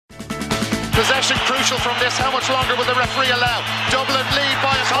Possession crucial from this. How much longer will the referee allow? Dublin lead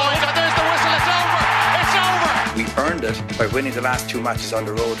by a point, and there's the whistle. It's over. It's over. We earned it by winning the last 2 matches on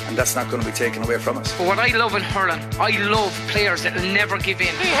the road, and that's not going to be taken away from us. But what I love in hurling, I love players that will never give in.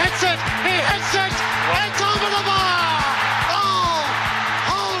 He hits it. He hits it. It's over the bar. Oh,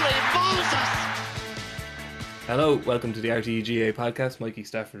 holy Moses. Hello, welcome to the RTEGA podcast. Mikey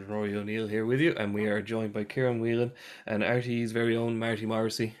Stafford and Rory O'Neill here with you, and we are joined by Kieran Whelan and RTE's very own Marty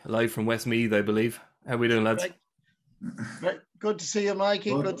Morrissey, live from Westmeath, I believe. How are we doing, lads? Right. Good to see you,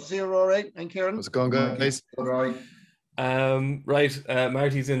 Mikey. Good to see you, Rory and Kieran. How's it going, guys? Right.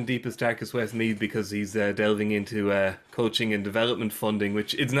 Marty's in deepest, darkest Westmeath because he's delving into coaching and development funding,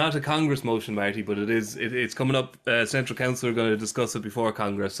 which it's not a Congress motion, Marty, but it's coming up. Central Council are going to discuss it before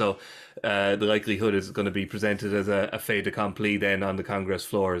Congress, so the likelihood is going to be presented as a fait accompli then on the Congress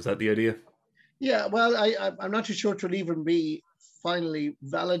floor. Is that the idea? Yeah, well, I'm not too sure it will even be finally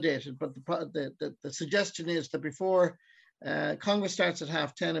validated, but the suggestion is that before Congress starts at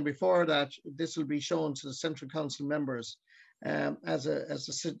 10:30, and before that, this will be shown to the Central Council members as a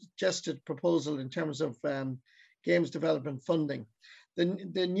suggested proposal in terms of games development funding.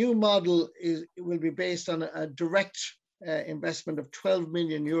 The new model will be based on a direct investment of €12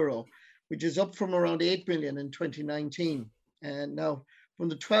 million, which is up from around 8 million in 2019. And now, from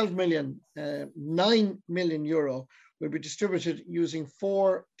the 12 million, €9 million will be distributed using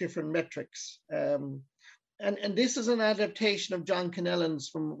 4 different metrics. And this is an adaptation of John Kennellan's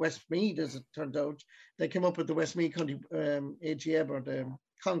from Westmeath, as it turned out. They came up with the Westmeath County AGM or the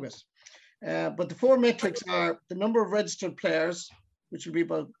Congress. But the 4 metrics are the number of registered players, which will be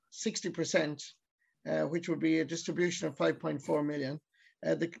about 60%, which will be a distribution of 5.4 million.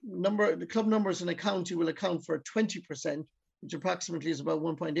 The club numbers in a county will account for 20%, which approximately is about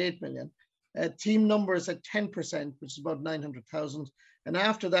 1.8 million. Team numbers at 10%, which is about 900,000. And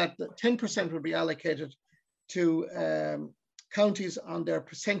after that, 10% will be allocated to counties on their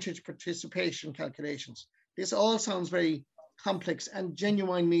percentage participation calculations. This all sounds very complex, and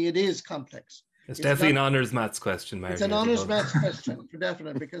genuinely it is complex. It's definitely an honours maths question, Marty. It's an honours maths question, for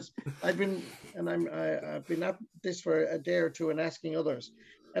definite, because I've been at this for a day or two and asking others.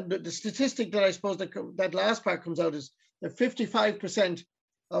 And the statistic that I suppose that last part comes out is that 55%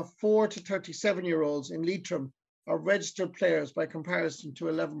 of 4 to 37-year-olds in Leitrim are registered players by comparison to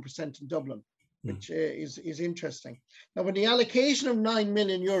 11% in Dublin, which is interesting. Now, when the allocation of €9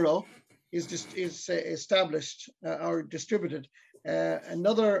 million is established or distributed,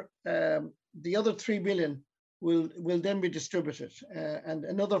 the other 3 million will then be distributed, and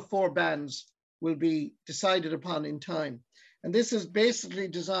another 4 bands will be decided upon in time. And this is basically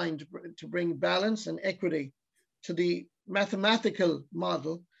designed to bring balance and equity to the mathematical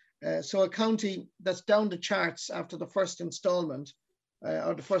model. So a county that's down the charts after the first installment,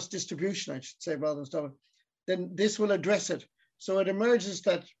 or the first distribution, I should say, rather than installment, then this will address it. So it emerges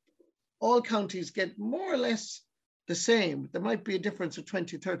that all counties get more or less the same. There might be a difference of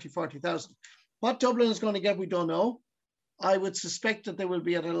 20, 30, 40,000. What Dublin is going to get, we don't know. I would suspect that they will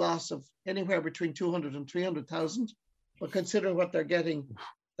be at a loss of anywhere between 200 and 300,000. But considering what they're getting,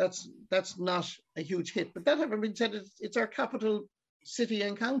 that's not a huge hit. But that having been said, it's our capital city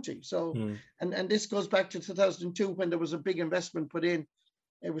and county. So, and this goes back to 2002 when there was a big investment put in.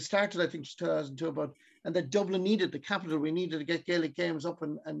 It was started, I think, 2002 and that Dublin needed the capital. We needed to get Gaelic games up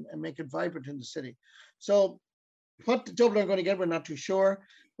and make it vibrant in the city. So what Dublin are going to get, we're not too sure.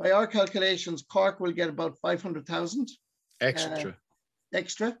 By our calculations, Cork will get about 500,000. Extra.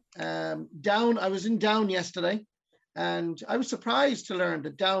 Down, I was in Down yesterday, and I was surprised to learn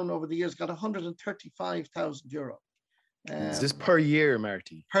that Down over the years got €135,000. Is this per year,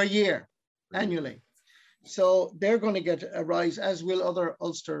 Marty? Per year, annually. So they're going to get a rise, as will other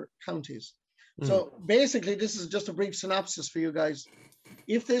Ulster counties. So basically, this is just a brief synopsis for you guys.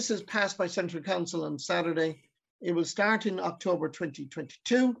 If this is passed by Central Council on Saturday, it will start in October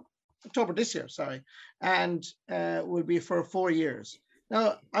 2022, October this year, sorry, and will be for 4 years.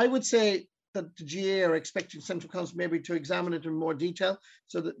 Now, I would say that the GA are expecting Central Council maybe to examine it in more detail,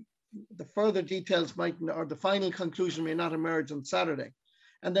 so that the further details might, or the final conclusion may not emerge on Saturday.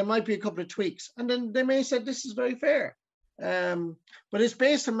 And there might be a couple of tweaks. And then they may say this is very fair. But it's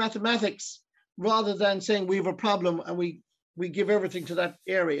based on mathematics rather than saying we have a problem and we give everything to that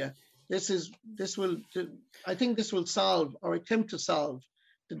area. I think this will solve or attempt to solve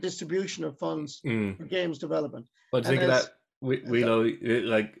the distribution of funds for games development. But think of that, we know,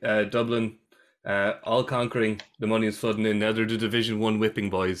 like Dublin, all conquering, the money is flooding in. Now they're the Division 1 whipping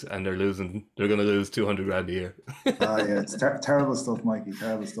boys, and they're going to lose 200 grand a year. Yeah, it's terrible stuff, Mikey,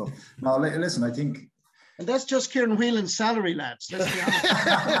 terrible stuff. Now, listen, I think And that's just Kieran Whelan's salary, lads. Let's be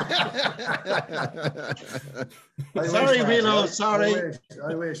honest. Sorry, Whelan. Sorry.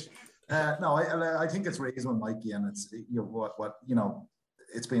 I wish. No, I think it's reasonable, Mikey, and it's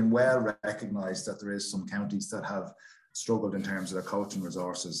it's been well recognised that there is some counties that have struggled in terms of their coaching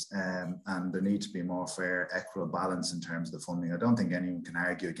resources, and there needs to be more fair, equitable balance in terms of the funding. I don't think anyone can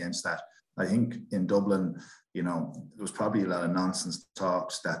argue against that. I think in Dublin, there was probably a lot of nonsense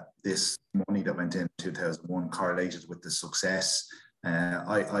talks that this money that went in 2001 correlated with the success.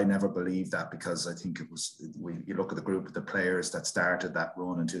 I never believed that, because I think you look at the group of the players that started that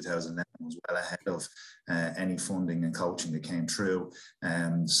run in 2011 was well ahead of any funding and coaching that came through.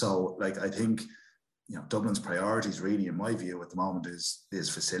 So I think Dublin's priorities really, in my view, at the moment is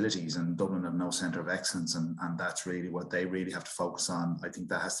facilities, and Dublin have no centre of excellence, and that's really what they really have to focus on. I think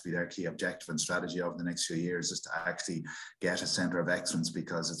that has to be their key objective and strategy over the next few years, is to actually get a centre of excellence,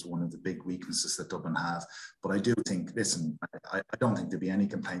 because it's one of the big weaknesses that Dublin have. But I do think, listen, I don't think there'd be any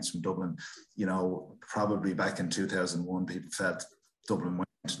complaints from Dublin. Probably back in 2001, people felt Dublin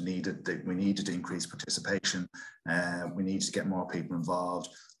we needed to increase participation. We need to get more people involved.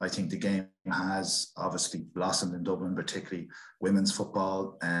 I think the game has obviously blossomed in Dublin, particularly women's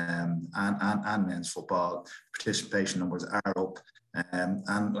football and men's football. Participation numbers are up,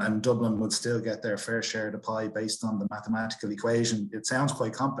 and Dublin would still get their fair share of the pie based on the mathematical equation. It sounds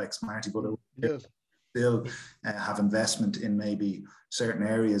quite complex, Marty, but it still have investment in maybe certain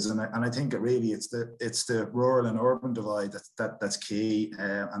areas, and I think it's the rural and urban divide that's key,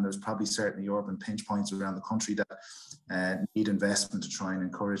 and there's probably certainly urban pinch points around the country that need investment to try and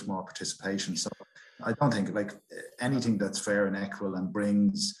encourage more participation. So I don't think anything that's fair and equitable and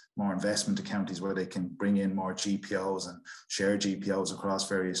brings more investment to counties where they can bring in more GPOs and share GPOs across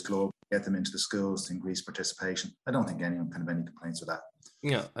various clubs, get them into the schools to increase participation. I don't think anyone can have any complaints with that.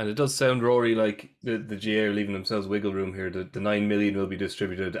 Yeah, and it does sound, Rory, like the GA are leaving themselves wiggle room here. The 9 million will be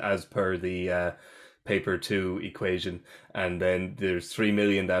distributed as per the paper 2 equation, and then there's 3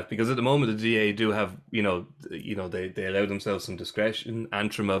 million that, because at the moment the GA do have they allow themselves some discretion.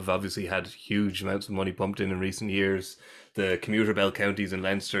 Antrim have obviously had huge amounts of money pumped in recent years, the commuter belt counties in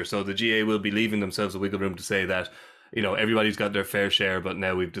Leinster, so the GA will be leaving themselves a wiggle room to say that everybody's got their fair share, but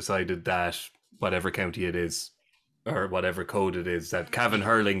now we've decided that whatever county it is, or whatever code it is, that Cavan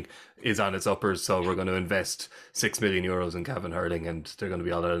Hurling is on its uppers, so we're going to invest €6 million in Cavan Hurling, and they're going to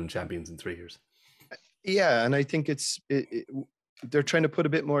be All-Ireland champions in 3 years. Yeah, and I think they're trying to put a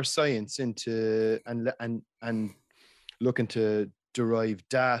bit more science into and looking to derive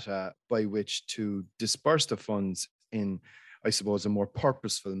data by which to disperse the funds in, I suppose, a more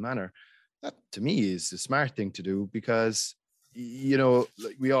purposeful manner. That, to me, is a smart thing to do, because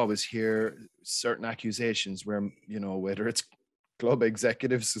we always hear certain accusations where, whether it's club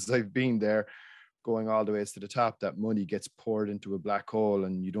executives, as I've been there, going all the way to the top, that money gets poured into a black hole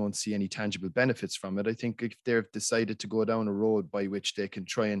and you don't see any tangible benefits from it. I think if they've decided to go down a road by which they can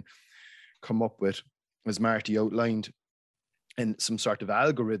try and come up with, as Marty outlined, and some sort of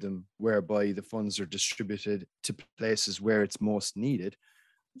algorithm whereby the funds are distributed to places where it's most needed,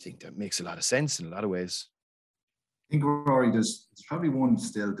 I think that makes a lot of sense in a lot of ways. I think, Rory, there's probably one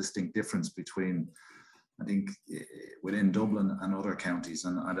still distinct difference between, I think, within Dublin and other counties,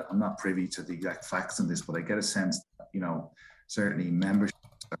 and I'm not privy to the exact facts on this, but I get a sense that, certainly membership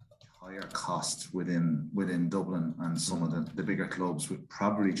are higher cost within Dublin, and some of the bigger clubs, which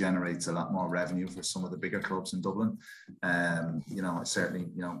probably generates a lot more revenue for some of the bigger clubs in Dublin. Certainly,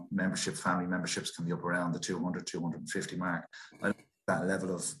 family memberships can be up around the 200, 250 mark. That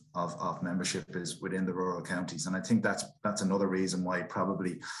level of membership is within the rural counties, and I think that's another reason why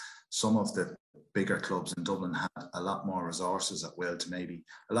probably some of the bigger clubs in Dublin had a lot more resources at will to maybe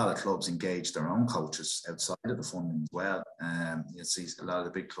a lot of clubs engage their own coaches outside of the funding as well. You see a lot of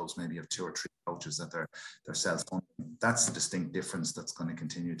the big clubs maybe have 2 or 3 coaches that they're self-funding. That's the distinct difference that's going to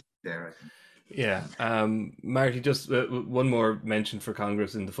continue to be there, I think. Yeah. Marty, just one more mention for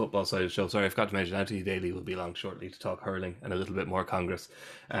Congress in the football side of the show. Sorry, I forgot to mention Anthony Daly will be along shortly to talk hurling and a little bit more Congress.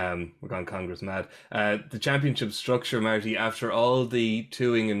 We're going Congress mad. The championship structure, Marty, after all the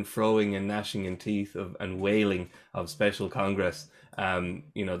toing and froing and gnashing in teeth and wailing of special Congress,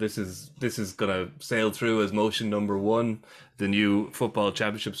 this is going to sail through as motion number 1, the new football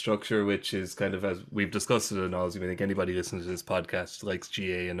championship structure, which is kind of, as we've discussed it in all, I think anybody listening to this podcast likes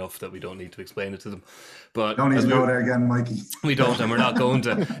GA enough that we don't need to explain it to them. But don't need to go there again, Mikey. We don't, and we're not going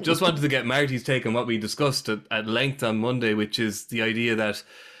to. Just wanted to get Marty's take on what we discussed at length on Monday, which is the idea that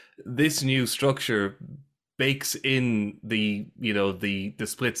this new structure bakes in the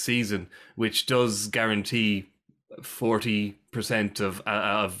split season, which does guarantee 40%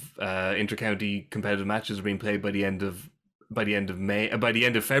 of inter-county competitive matches are being played by the end of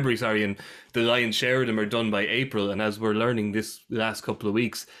February, sorry, and the lion's share of them are done by April. And as we're learning this last couple of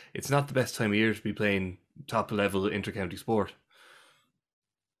weeks, it's not the best time of year to be playing top level inter-county sport.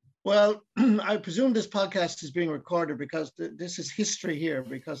 Well, I presume this podcast is being recorded because this is history here,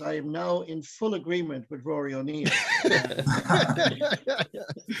 because I am now in full agreement with Rory O'Neill.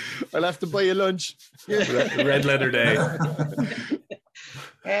 I'll have to buy you lunch. Red letter day.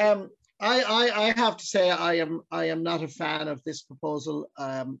 I have to say I am not a fan of this proposal.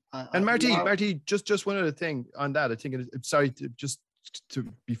 And Marty, just one other thing on that. I think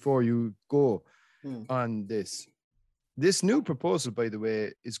before you go on this. This new proposal, by the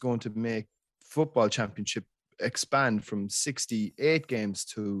way, is going to make football championship expand from 68 games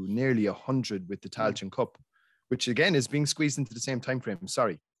to nearly 100 with the Tailteann Cup, which again is being squeezed into the same time frame.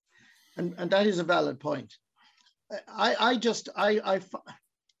 Sorry. And that is a valid point. I've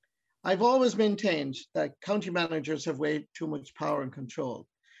always maintained that county managers have way too much power and control.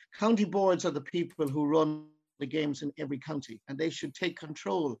 County boards are the people who run the games in every county, and they should take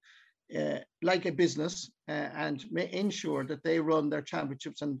control like a business and ensure that they run their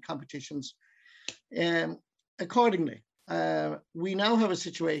championships and competitions accordingly. We now have a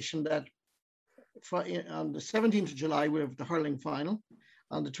situation that on the 17th of July, we have the hurling final.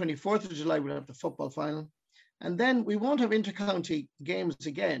 On the 24th of July, we'll have the football final. And then we won't have inter-county games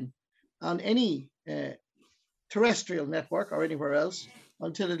again on any terrestrial network or anywhere else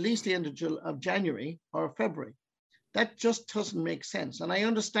until at least the end of January or February. That just doesn't make sense. And I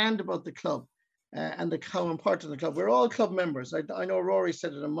understand about the club and how important the club. We're all club members. I know Rory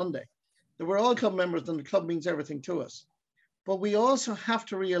said it on Monday, that we're all club members and the club means everything to us. But we also have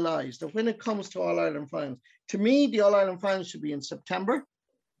to realize that when it comes to All-Ireland finals, to me, the All-Ireland finals should be in September.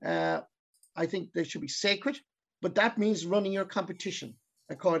 I think they should be sacred, but that means running your competition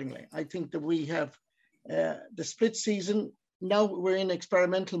accordingly. I think that we have the split season. Now we're in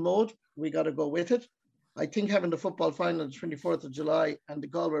experimental mode. We got to go with it. I think having the football final on the 24th of July and the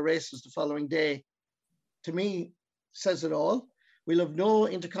Galway races the following day, to me, says it all. We'll have no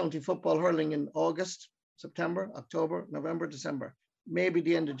inter-county football hurling in August, September, October, November, December, maybe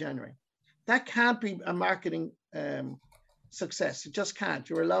the end of January. That can't be a marketing success. It just can't.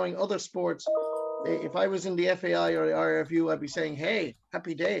 You're allowing other sports. If I was in the FAI or the RFU, I'd be saying, hey,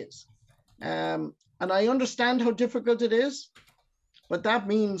 happy days. And I understand how difficult it is, but that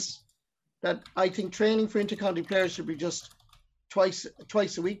means that I think training for inter-county players should be just twice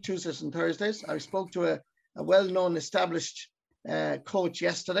a week, Tuesdays and Thursdays. I spoke to a well-known established coach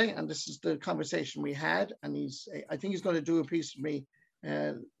yesterday, and this is the conversation we had. And I think he's going to do a piece with me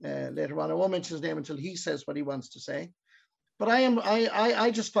later on. I won't mention his name until he says what he wants to say. But I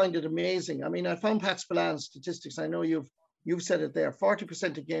just find it amazing. I mean, I found Pat Spillan's statistics. I know you've said it there.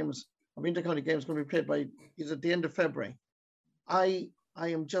 40% of games, of inter-county games, going to be played is at the end of February. I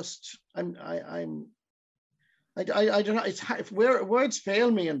don't know. It's if words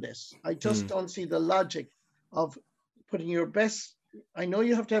fail me in this. I just don't see the logic of putting your best. I know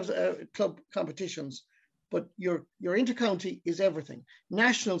you have to have club competitions, but your inter-county is everything.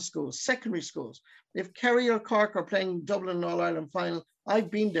 National schools, secondary schools. If Kerry or Cork are playing Dublin All-Ireland final,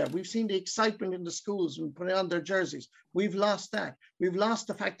 I've been there. We've seen the excitement in the schools and putting on their jerseys. We've lost that. We've lost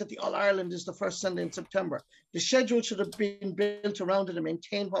the fact that the All-Ireland is the first Sunday in September. The schedule should have been built around it and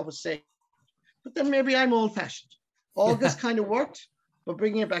maintained what was safe. But then maybe I'm old-fashioned. August kind of worked, but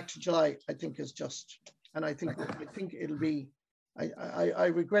bringing it back to July, I think is just. And I think it'll be. I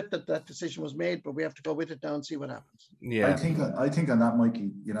regret that decision was made, but we have to go with it now and see what happens. Yeah, I think on that,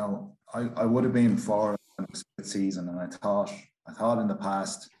 Mikey. You know, I would have been for a split season, and I thought in the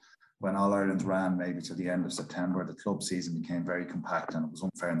past when All Ireland ran maybe to the end of September, the club season became very compact and it was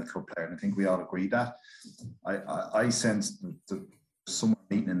unfair on the club player. And I think we all agree that. I sensed the somewhere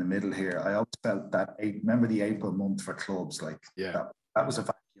meeting in the middle here. I always felt that remember the April month for clubs, like that was a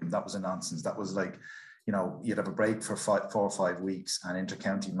vacuum, that was a nonsense. That was like, you know, you'd have a break for 4 or 5 weeks and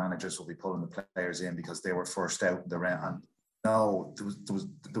inter-county managers will be pulling the players in because they were first out in the round. No, there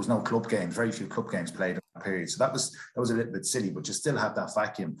was no club games, very few club games played in that period. So that was a little bit silly, but you still have that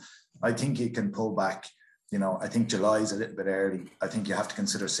vacuum. I think you can pull back, you know, I think July is a little bit early. I think you have to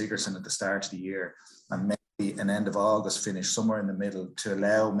consider Sigerson at the start of the year and maybe an end of August finish somewhere in the middle to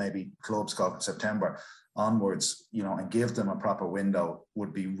allow maybe clubs go from September onwards, you know, and give them a proper window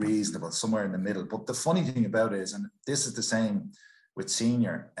would be reasonable, somewhere in the middle. But the funny thing about it is, and this is the same with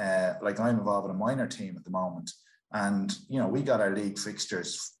senior, like I'm involved in a minor team at the moment. And, you know, we got our league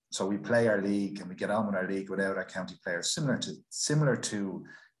fixtures. So we play our league and we get on with our league without our county players, similar to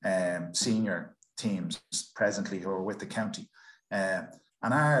senior teams presently who are with the county. And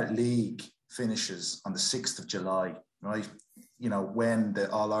our league finishes on the 6th of July, right? You know, when the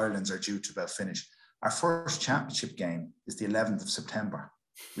All-Irelands are due to about finish. Our first championship game is the 11th of September.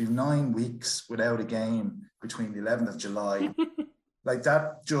 We've 9 weeks without a game between the 11th of July. Like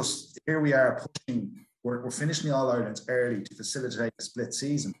that, just here we are pushing. We're finishing the All-Irelands early to facilitate a split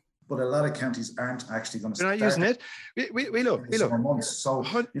season. But a lot of counties aren't actually going to start. We're not using it. We look. Months. So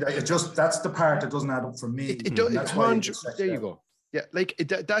it just, that's the part that doesn't add up for me. It does. There you go. Yeah, like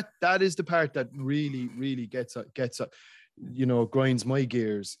that is the part that really gets you know, grinds my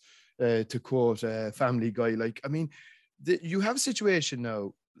gears. To quote Family Guy, like, I mean, you have a situation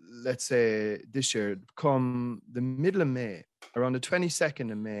now, let's say this year, come the middle of May, around the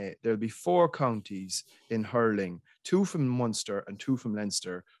 22nd of May, there'll be 4 counties in hurling, 2 from Munster and 2 from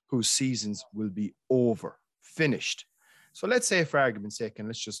Leinster, whose seasons will be over, finished. So let's say, for argument's sake, and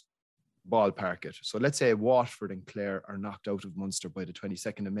let's just ballpark it. So let's say Waterford and Clare are knocked out of Munster by the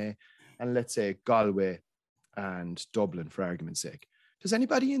 22nd of May, and let's say Galway and Dublin, for argument's sake. Does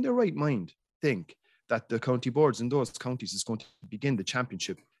anybody in their right mind think that the county boards in those counties is going to begin the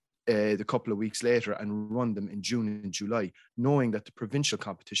championship the couple of weeks later and run them in June and July, knowing that the provincial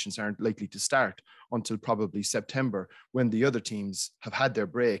competitions aren't likely to start until probably September, when the other teams have had their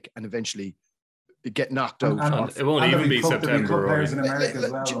break and eventually get knocked out? And it won't even be September, right? In America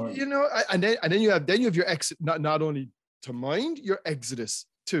as well, you know, and then you have your exit, not only to mind your exodus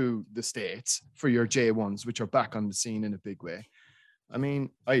to the States for your J1s, which are back on the scene in a big way. I mean,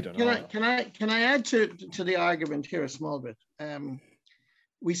 I don't know. Can I add to the argument here a small bit?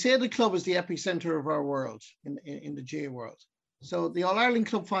 We say the club is the epicenter of our world in the J world. So the All-Ireland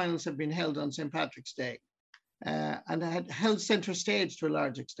Club finals have been held on St. Patrick's Day and had held centre stage to a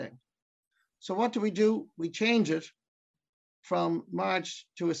large extent. So what do? We change it from March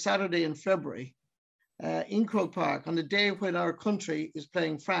to a Saturday in February in Croke Park on the day when our country is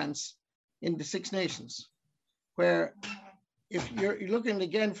playing France in the Six Nations, where if you're looking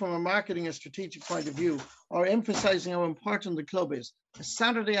again from a marketing and strategic point of view, or emphasizing how important the club is, a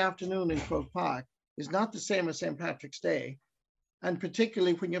Saturday afternoon in Croke Park is not the same as St. Patrick's Day. And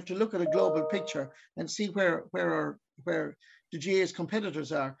particularly when you have to look at a global picture and see where the GA's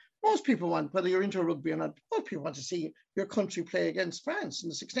competitors are, most people want, whether you're into rugby or not, most people want to see your country play against France in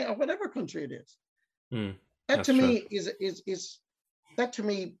the Six Nations or whatever country it is. That to me that to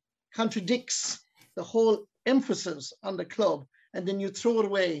me contradicts the whole emphasis on the club, and then you throw it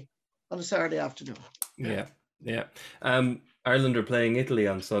away on a Saturday afternoon. Yeah. Ireland are playing Italy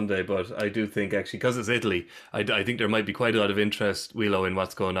on Sunday, but I do think actually, because it's Italy, I think there might be quite a lot of interest, Wheelo, in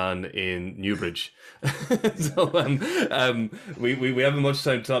what's going on in Newbridge. So we haven't much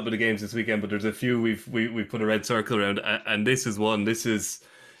time to talk about the games this weekend, but there's a few we've put a red circle around, and this is one. This is,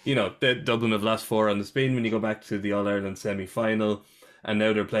 you know, Dublin have lost 4 on the Spain when you go back to the All-Ireland semi-final. And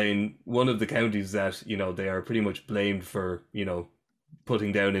now they're playing one of the counties that, you know, they are pretty much blamed for, you know,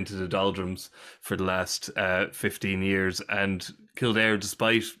 putting down into the doldrums for the last 15 years. And Kildare,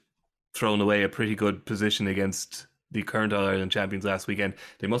 despite throwing away a pretty good position against the current All-Ireland champions last weekend,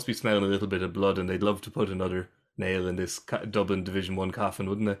 they must be smelling a little bit of blood, and they'd love to put another nail in this Dublin Division 1 coffin,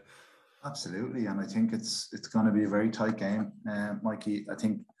 wouldn't they? Absolutely. And I think it's going to be a very tight game, Mikey. I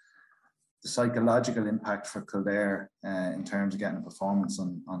think the psychological impact for Kildare in terms of getting a performance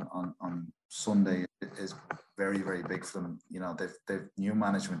on Sunday is very, very big for them. You know, they've new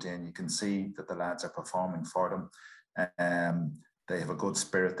management in. You can see that the lads are performing for them. They have a good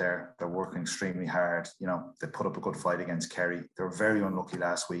spirit there. They're working extremely hard. You know, they put up a good fight against Kerry. They were very unlucky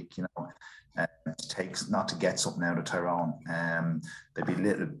last week. You know, it takes not to get something out of Tyrone. They'd be a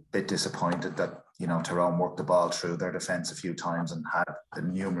little bit disappointed that, you know, Tyrone worked the ball through their defence a few times and had the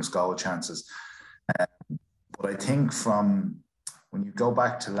numerous goal chances. But I think from when you go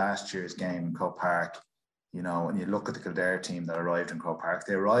back to last year's game in Croke Park, you know, and you look at the Kildare team that arrived in Croke Park,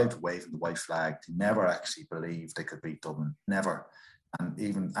 they arrived waving the white flag. They never actually believed they could beat Dublin, never. And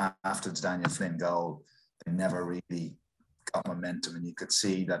even after the Daniel Flynn goal, they never really got momentum. And you could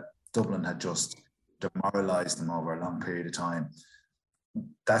see that Dublin had just demoralised them over a long period of time.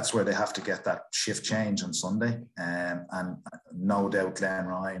 That's where they have to get that shift change on Sunday. And no doubt Glenn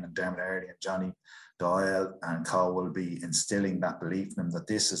Ryan and Dermot Early and Johnny Doyle and Cole will be instilling that belief in them that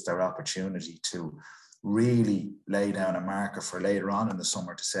this is their opportunity to really lay down a marker for later on in the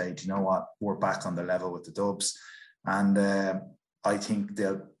summer to say, do you know what, we're back on the level with the Dubs. And I think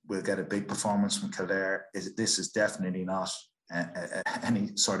we'll get a big performance from Kildare. This is definitely not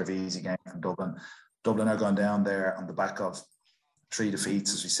any sort of easy game from Dublin. Dublin are going down there on the back of 3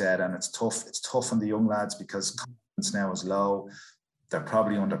 defeats, as we said, and it's tough. It's tough on the young lads because confidence now is low. They're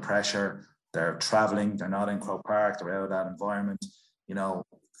probably under pressure. They're travelling. They're not in Croke Park. They're out of that environment. You know,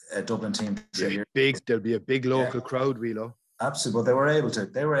 a Dublin team. There'll be a big local crowd, Wheelo. Absolutely,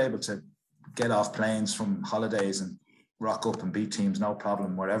 but they were able to get off planes from holidays and rock up and beat teams, no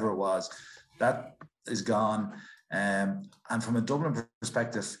problem, wherever it was. That is gone. And from a Dublin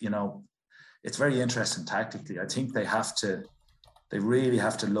perspective, you know, it's very interesting tactically. I think they really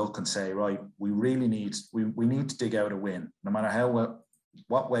have to look and say, right, we need to dig out a win. No matter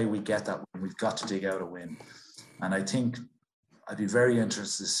what way we get that win, we've got to dig out a win. And I think I'd be very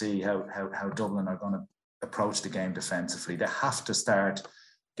interested to see how Dublin are going to approach the game defensively. They have to start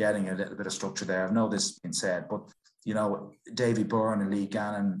getting a little bit of structure there. I know this has been said, but, you know, Davy Byrne and Lee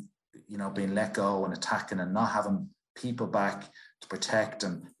Gannon, you know, being let go and attacking and not having people back to protect,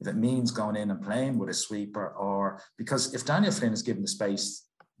 and if it means going in and playing with a sweeper, or because if Daniel Flynn is given the space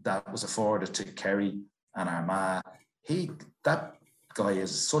that was afforded to Kerry and Armagh, that guy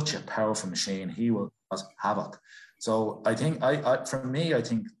is such a powerful machine. He will cause havoc. So I think I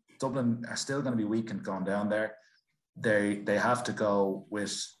think Dublin are still going to be weak and going down there. They have to go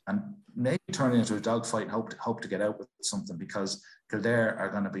with, and maybe turn it into a dogfight and hope to get out with something, because Kildare are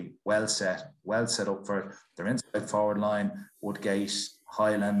going to be well set up for their inside forward line. Woodgate,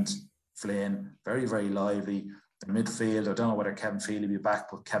 Highland, Flynn, very, very lively. The midfield, I don't know whether Kevin Feely will be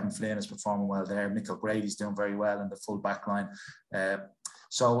back, but Kevin Flynn is performing well there. Mick O'Grady's doing very well in the full back line.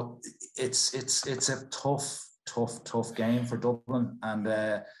 So it's a tough game for Dublin,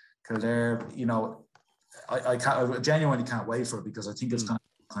 and Kildare, you know, I genuinely can't wait for it, because I think it's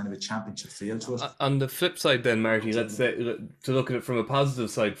kind of a championship feel to it. On the flip side then, Marty, let's say, to look at it from a positive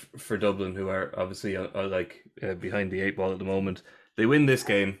side for Dublin, who are obviously behind the 8 ball at the moment. They win this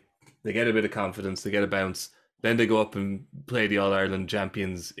game, they get a bit of confidence, they get a bounce, then they go up and play the All-Ireland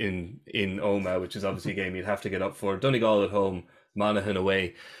champions in Omagh, which is obviously a game you'd have to get up for. Donegal at home, Monaghan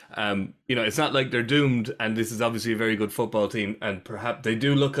away. You know, it's not like they're doomed, and this is obviously a very good football team, and perhaps they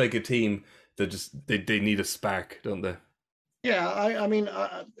do look like a team that just they need a spark, don't they? Yeah, I mean,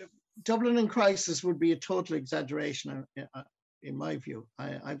 Dublin in crisis would be a total exaggeration in my view.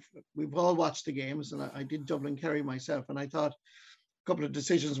 We've all watched the games, and I did Dublin Kerry myself, and I thought a couple of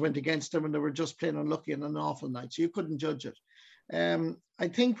decisions went against them, and they were just plain unlucky on an awful night, so you couldn't judge it. I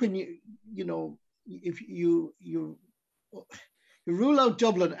think when you know, if you rule out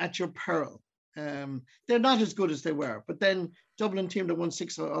Dublin at your peril. They're not as good as they were, but then Dublin team that won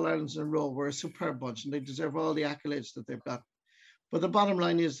 6 All-Irelands in a row were a superb bunch, and they deserve all the accolades that they've got. But the bottom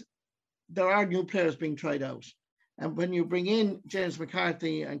line is there are new players being tried out. And when you bring in James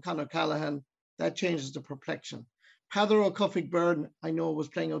McCarthy and Conor Callaghan, that changes the perplexion. Peadar O'Cuffig Byrne, I know, was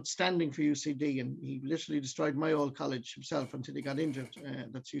playing outstanding for UCD, and he literally destroyed my old college himself until he got injured.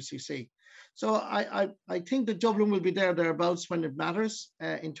 That's UCC. So I think that Dublin will be thereabouts when it matters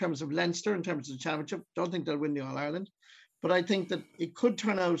in terms of Leinster, in terms of the championship. Don't think they'll win the All-Ireland, but I think that it could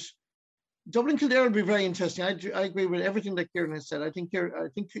turn out. Dublin Kildare will be very interesting. I agree with everything that Kieran has said. I think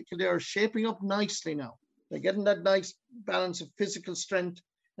Kildare are shaping up nicely now. They're getting that nice balance of physical strength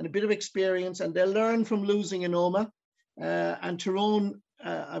and a bit of experience, and they'll learn from losing in Omagh. And Tyrone,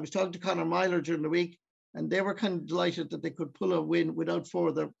 I was talking to Conor Myler during the week, and they were kind of delighted that they could pull a win without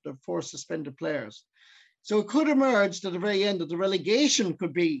their 4 suspended players. So it could emerge at the very end that the relegation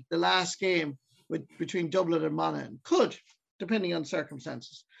could be the last game between Dublin and Monaghan. Could, depending on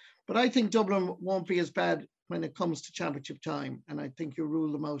circumstances. But I think Dublin won't be as bad when it comes to championship time, and I think you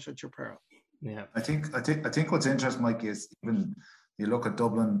rule them out at your peril. Yeah, I think what's interesting, Mike, is even you look at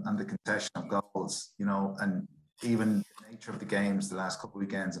Dublin and the concession of goals, you know, and even the nature of the games the last couple of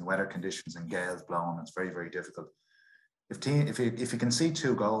weekends and weather conditions and gales blowing, it's very, very difficult. If you can see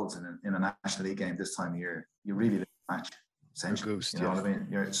 2 goals in a National League game this time of year, you really lose the match. Essentially, you know what I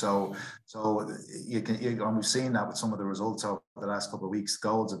mean? So you can, and we've seen that with some of the results over the last couple of weeks.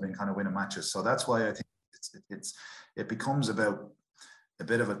 Goals have been kind of winning matches. So that's why I think it becomes about a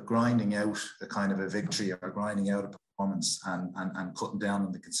bit of a grinding out a kind of a victory or grinding out a performance and cutting down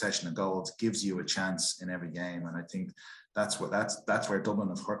on the concession of goals gives you a chance in every game. And I think that's where Dublin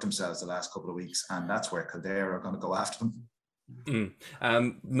have hurt themselves the last couple of weeks, and that's where Kildare are going to go after them.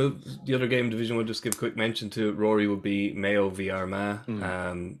 The other game division we'll just give a quick mention to, Rory, would be Mayo v Armagh.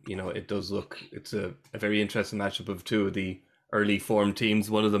 You know, it does look, it's a very interesting matchup of 2 of the early form teams.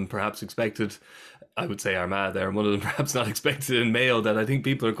 One of them perhaps expected, I would say Armagh there, and one of them perhaps not expected in Mayo. That I think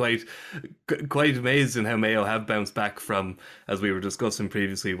people are quite amazed in how Mayo have bounced back from, as we were discussing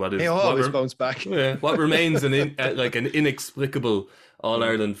previously, what bounce back. What remains an inexplicable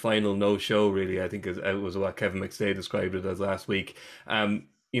All-Ireland final no-show, really. I think it was what Kevin McStay described it as last week.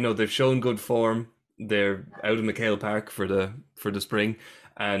 You know, they've shown good form. they're out of McHale Park for the spring,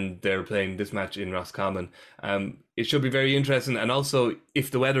 and they're playing this match in Roscommon. It should be very interesting, and also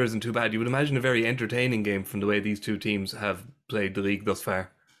if the weather isn't too bad, you would imagine a very entertaining game from the way these two teams have played the league thus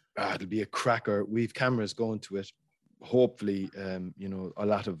far. It'll be a cracker. We've cameras going to it. Hopefully, a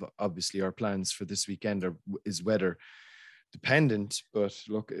lot of obviously our plans for this weekend is weather dependent, but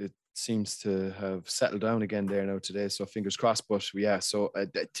look, it seems to have settled down again there now today, so fingers crossed. But yeah, so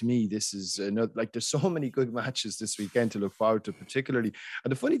to me, this is there's so many good matches this weekend to look forward to, particularly.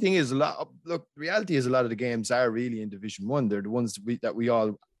 And the funny thing is, the reality is a lot of the games are really in Division 1. They're the ones that we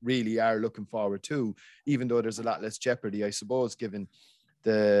all really are looking forward to, even though there's a lot less jeopardy, I suppose, given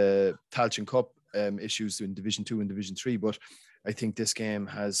the Tailteann Cup issues in Division 2 and Division 3. But I think this game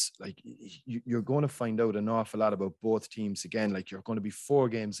has, you're going to find out an awful lot about both teams again. You're going to be 4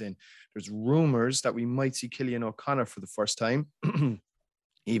 games in. There's rumors that we might see Cillian O'Connor for the first time,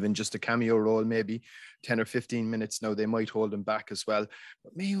 even just a cameo role, maybe 10 or 15 minutes. Now they might hold him back as well.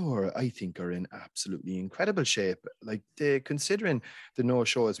 But Mayo, I think, are in absolutely incredible shape. Considering the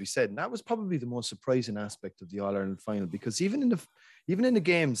no-show, as we said, and that was probably the most surprising aspect of the All-Ireland final, because even in the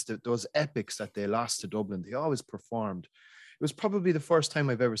games, those epics that they lost to Dublin, they always performed. It was probably the first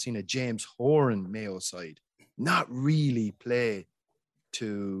time I've ever seen a James Horan Mayo side not really play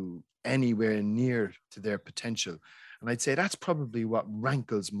to anywhere near to their potential. And I'd say that's probably what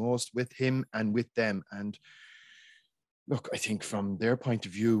rankles most with him and with them. And look, I think from their point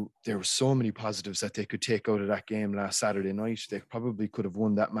of view, there were so many positives that they could take out of that game last Saturday night. They probably could have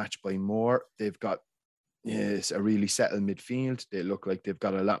won that match by more. They've got a really settled midfield. They look like they've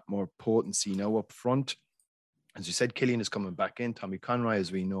got a lot more potency now up front. As you said, Cillian is coming back in. Tommy Conroy,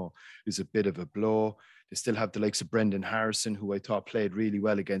 as we know, is a bit of a blow. They still have the likes of Brendan Harrison, who I thought played really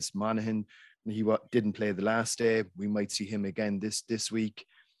well against Monaghan. He didn't play the last day. We might see him again this week,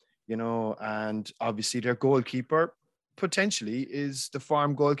 and obviously their goalkeeper potentially is the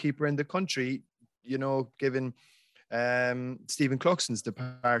farm goalkeeper in the country, given Stephen Cluxton's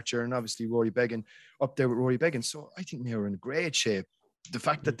departure, and obviously Rory Beggan up there with Rory Beggan. So I think they're in great shape. The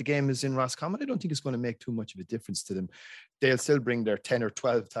fact that the game is in Roscommon, I don't think it's going to make too much of a difference to them. They'll still bring their 10 or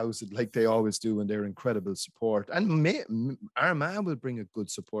 12,000 like they always do, and their incredible support. And Armagh will bring a good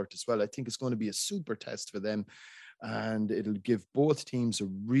support as well. I think it's going to be a super test for them, and it'll give both teams a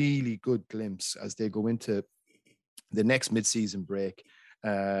really good glimpse as they go into the next mid-season break.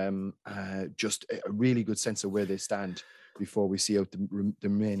 Just a really good sense of where they stand before we see out the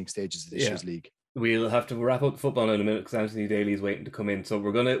remaining stages of this year's league. We'll have to wrap up football in a minute because Anthony Daly is waiting to come in. So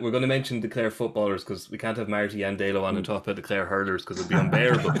we're gonna mention the Clare footballers because we can't have Marty and Dalo on and talk about the Clare hurlers because it'd be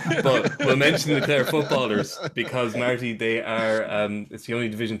unbearable. But we'll mention the Clare footballers because Marty, they are it's the only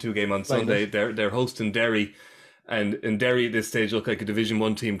Division 2 game on Sunday. They're hosting Derry. And Derry at this stage look like a Division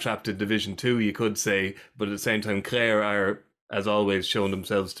 1 team trapped in Division 2, you could say. But at the same time, Clare are, as always, shown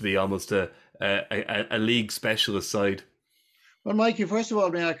themselves to be almost a league specialist side. Well, Mikey, first of all,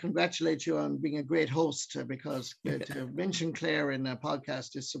 may I congratulate you on being a great host because to mention Clare in a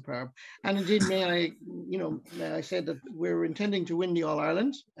podcast is superb. And indeed, may I say that we're intending to win the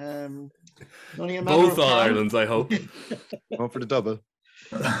All-Ireland. Both All-Irelands, I hope. Going for the double.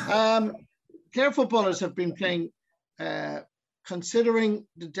 Clare footballers have been playing, considering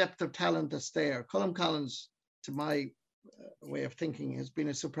the depth of talent that's there. Colm Collins, to my way of thinking, has been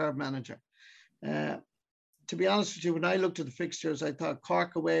a superb manager. To be honest with you, when I looked at the fixtures, I thought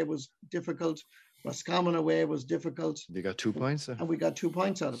Cork away was difficult, Roscommon away was difficult. They got 2 points, and we got 2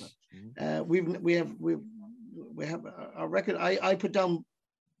 points out of it. We have our record. I put down,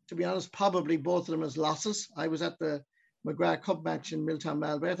 to be honest, probably both of them as losses. I was at the McGrath Cup match in Milltown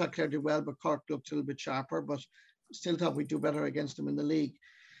Malbay. I thought Clare did well, but Cork looked a little bit sharper, but still thought we'd do better against them in the league.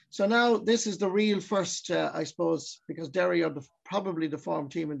 So now this is the real first, I suppose, because Derry are probably the form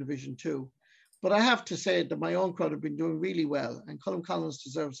team in Division 2. But I have to say that my own crowd have been doing really well, and Colm Collins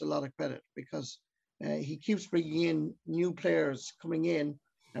deserves a lot of credit because he keeps bringing in new players coming in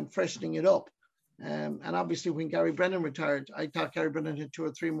and freshening it up. And obviously when Gary Brennan retired, I thought Gary Brennan had 2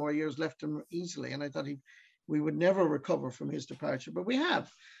 or 3 more years left him easily, and I thought we would never recover from his departure, but we have.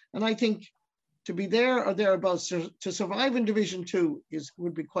 And I think to be there or thereabouts to survive in Division 2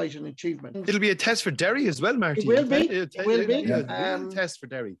 would be quite an achievement. It'll be a test for Derry as well, Marty. It will be. It will be. A test for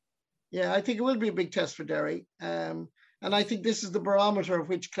Derry. Yeah, I think it will be a big test for Derry. And I think this is the barometer of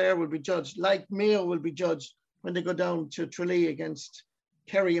which Clare will be judged, like Mayo will be judged when they go down to Tralee against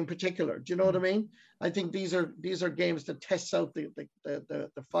Kerry in particular. Do you know what I mean? I think these are games that tests out the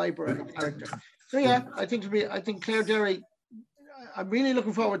fibre and the character. So yeah, I think Clare Derry, I'm really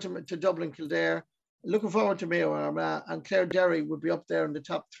looking forward to Dublin Kildare, looking forward to Mayo and Armagh, and Clare Derry would be up there in the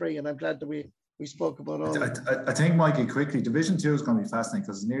top 3, and I'm glad that we we spoke about all. I think, Mikey, quickly, Division 2 is going to be fascinating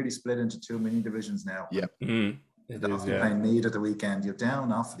because it's nearly split into 2 mini divisions now. Yeah. It is, yeah. Playing Meath at the weekend. You're down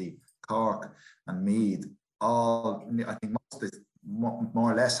Offaly, Cork, and Meath. All, I think most of them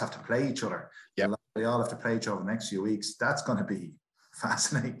more or less have to play each other. Yeah. They all have to play each other the next few weeks. That's going to be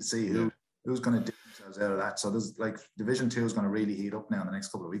fascinating to see who's going to do themselves out of that. So there's like Division 2 is going to really heat up now in the next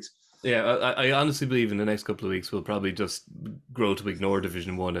couple of weeks. Yeah, I honestly believe in the next couple of weeks we'll probably just grow to ignore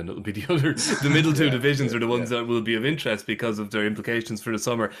Division 1, and it'll be the middle two divisions are the ones that will be of interest because of their implications for the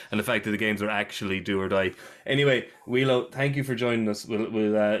summer and the fact that the games are actually do or die. Anyway, Wheelo, thank you for joining us. We'll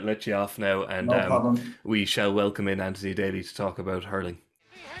let you off now, and No problem. we shall welcome in Anthony Daly to talk about hurling.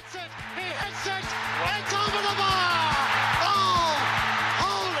 He hits it, it's over the bar! Oh,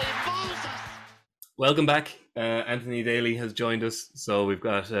 holy Moses! Welcome back. Anthony Daly has joined us, so we've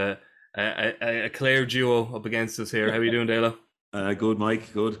got a Clare duo up against us here. How are you doing, Dalo? Good,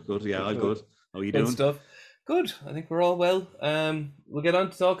 Mike. Good. Yeah, I'm good. How are you doing? Good stuff. Good. I think we're all well. We'll get on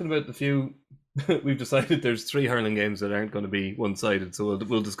to talking about the few. We've decided there's 3 hurling games that aren't going to be one-sided, so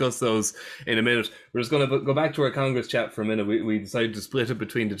we'll discuss those in a minute. We're just going to go back to our Congress chat for a minute. We decided to split it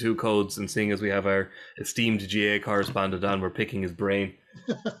between the 2 codes, and seeing as we have our esteemed GA correspondent on, we're picking his brain.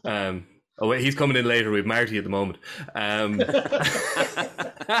 Oh wait, he's coming in later. We have Marty at the moment.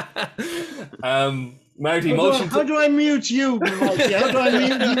 Marty, how do I mute you, Mikey? How do I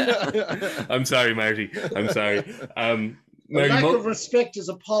mute you? I'm sorry, Marty. I'm sorry. The lack of respect is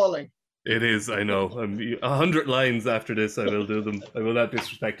appalling. It is, I know. 100 lines after this, I will do them. I will not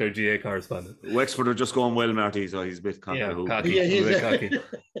disrespect our GA correspondent. Wexford are just going well, Marty, so he's a bit cocky. Yeah, cocky. Yeah, he's a bit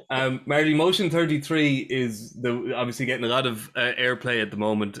cocky. Marty, Motion 33 is obviously getting a lot of airplay at the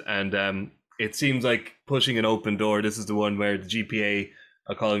moment, and it seems like pushing an open door. This is the one where the GPA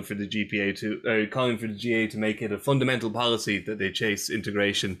are calling for the GA to make it a fundamental policy that they chase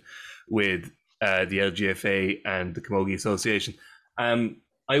integration with the LGFA and the Camogie Association.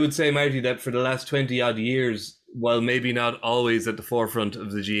 I would say, Marty, that for the last 20 odd years, while maybe not always at the forefront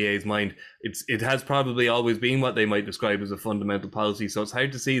of the GA's mind, it has probably always been what they might describe as a fundamental policy. So it's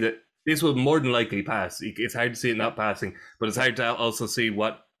hard to see that this will more than likely pass. It's hard to see it not passing, but it's hard to also see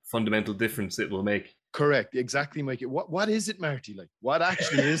what fundamental difference it will make. Correct, exactly, Mikey. What is it, Marty? Like, what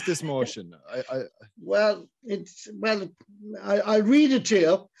actually is this motion? I'll read it to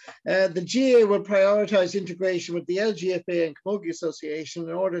you. The GA will prioritise integration with the LGFA and Camogie Association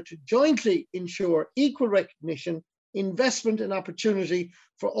in order to jointly ensure equal recognition, investment and opportunity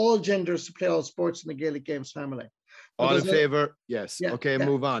for all genders to play all sports in the Gaelic Games family. All in favour? Yes. Yeah, okay, yeah.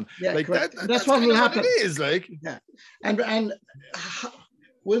 Move on. Yeah, like that's what will happen. What it is, like. Yeah. And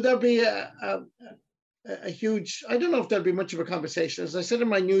will there be a huge, I don't know if there'll be much of a conversation. As I said in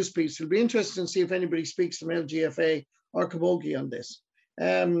my news piece, it'll be interesting to see if anybody speaks from LGFA or Camogie on this.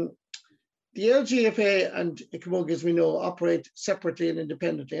 The LGFA and Camogie, as we know, operate separately and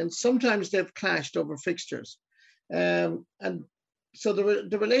independently, and sometimes they've clashed over fixtures. And so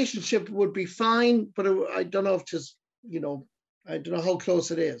the relationship would be fine, but I don't know if it's, I don't know how close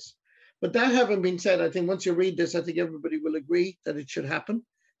it is. But that having been said, I think once you read this, I think everybody will agree that it should happen.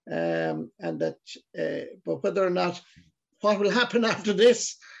 And that, but whether or not, what will happen after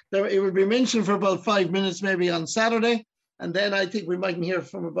this, it will be mentioned for about 5 minutes, maybe on Saturday, and then I think we mightn't hear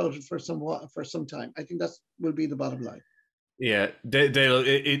about it for some time. I think that will be the bottom line. Yeah, Dale,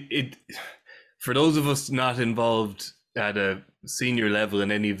 it for those of us not involved at a senior level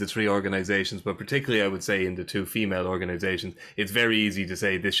in any of the 3 organizations, but particularly I would say in the 2 female organizations, it's very easy to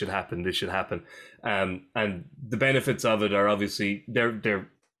say this should happen, and the benefits of it are obviously they're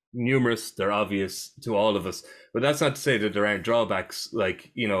numerous, they're obvious to all of us, but that's not to say that there aren't drawbacks. Like,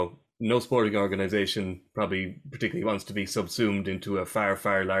 no sporting organization probably particularly wants to be subsumed into a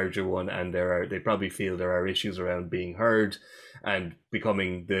far larger one, and they probably feel there are issues around being heard and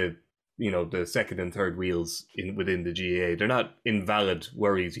becoming the second and third wheels within the GAA. They're not invalid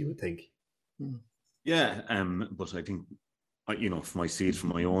worries, you would think. Yeah, but I think, from I see it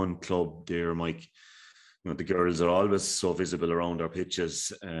from my own club there, Mike, the girls are always so visible around our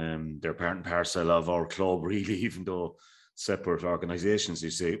pitches. They're part and parcel of our club, really, even though separate organisations. You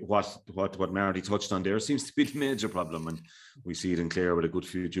say what Marty touched on there seems to be the major problem, and we see it in Clare with a good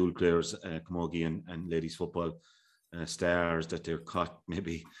few dual players, Camogie and ladies football stars, that they're caught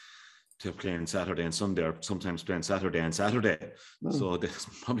maybe to playing Saturday and Sunday, or sometimes playing Saturday and Saturday. So there's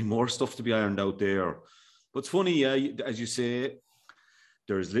probably more stuff to be ironed out there. But it's funny, as you say,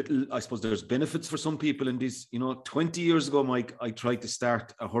 I suppose there's benefits for some people in this. 20 years ago, Mike, I tried to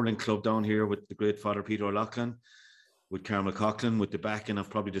start a hurling club down here with the great Father Peter O'Loughlin, with Carmel Coughlin, with the backing of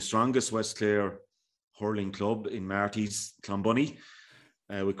probably the strongest West Clare hurling club in Marty's Clonbunny.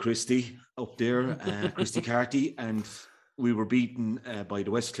 with Christy up there, Christy Carty, and we were beaten by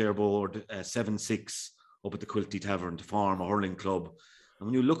the West Clare board 7-6 up at the Quilty Tavern to form a hurling club. And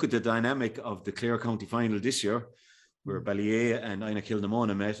when you look at the dynamic of the Clare County final this year, where Ballyea and Ina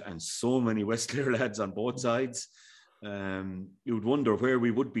Kilnamona met, and so many West Clare lads on both sides, you would wonder where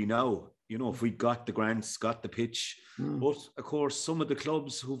we would be now, you know, if we got the grants, got the pitch. But of course, some of the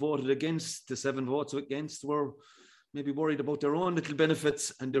clubs who voted against, the 7 votes against, were maybe worried about their own little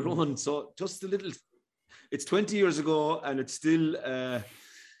benefits and their own. So just a little, it's 20 years ago, and it's still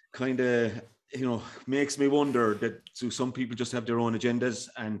kind of, you know, makes me wonder that some people just have their own agendas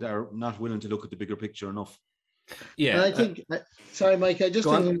and are not willing to look at the bigger picture enough. Yeah, and I think. Sorry, Mike. I just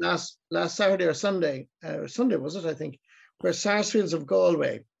think last Saturday or Sunday was it? I think, where Sarsfields of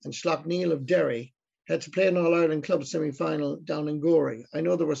Galway and Schlockneil of Derry had to play an All-Ireland club semi-final down in Gorey. I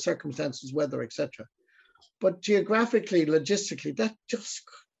know there were circumstances, weather, etc., but geographically, logistically, that just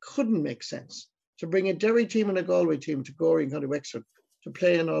couldn't make sense to bring a Derry team and a Galway team to Gorey and County Wexford to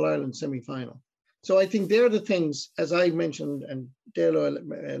play an All-Ireland semi-final. So I think they're the things, as I mentioned and Dale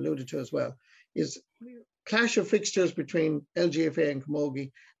alluded to as well, is clash of fixtures between LGFA and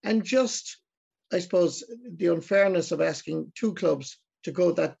Camogie, and just, I suppose, the unfairness of asking 2 clubs to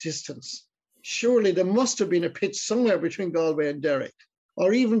go that distance. Surely there must have been a pitch somewhere between Galway and Derry,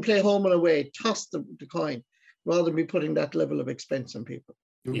 or even play home and away, toss the coin, rather than be putting that level of expense on people.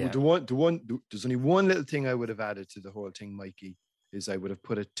 There's only one little thing I would have added to the whole thing, Mikey, is I would have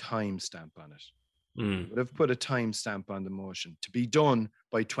put a timestamp on it. Would have put a timestamp on the motion to be done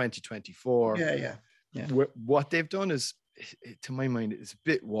by 2024. Yeah. What they've done is, to my mind, is a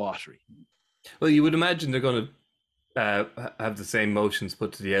bit watery. Well, you would imagine they're going to have the same motions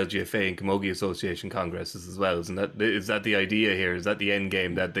put to the LGFA and Camogie Association congresses as well. Is that the idea here? Is that the end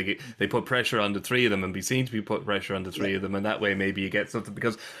game, that they put pressure on the 3 of them and be seen to be put pressure on the 3 of them, and that way maybe you get something?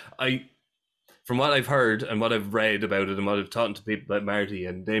 Because from what I've heard and what I've read about it and what I've talked to people like Marty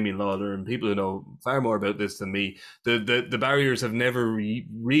and Damien Lawler and people who know far more about this than me, the barriers have never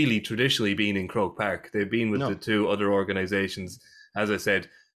really traditionally been in Croke Park. They've been with the 2 other organisations. As I said,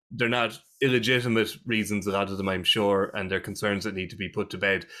 they're not illegitimate reasons, a lot of them, I'm sure, and they're concerns that need to be put to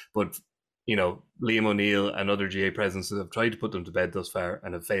bed. But, you know, Liam O'Neill and other GA presences have tried to put them to bed thus far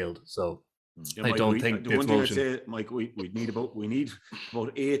and have failed. So yeah, Mike, I don't think the one thing motion. I'd say, Mike, we need about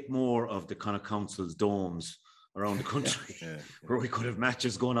 8 more of the Connacht Council's domes around the country where we could have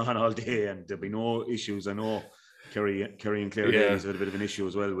matches going on all day and there'd be no issues. I know Kerry and Clare Daly's had a bit of an issue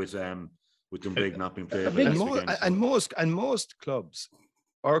as well with Dumbrig not being played. And most clubs,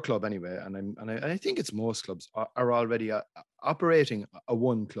 our club anyway, and I think it's most clubs are already operating a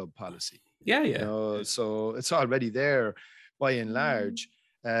 1 club policy. Yeah. You know, so it's already there by and large.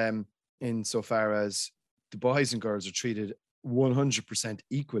 Insofar as the boys and girls are treated 100%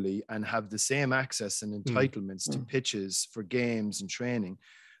 equally and have the same access and entitlements to pitches for games and training.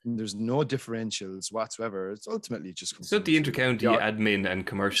 And there's no differentials whatsoever. It's ultimately just it's not the intercounty admin and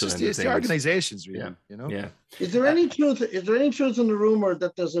commercial. It's the organisations, really. You know. Yeah. Is there any truth? Is there any truth in the rumor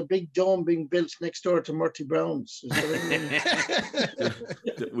that there's a big dome being built next door to Murty Brown's? Is there any...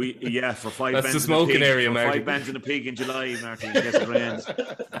 for 5 That's bands. the smoking area, Marty. 5 Marty. bands in a pig in July, Marty. Guess it rains.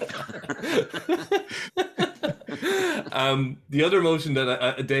 The other motion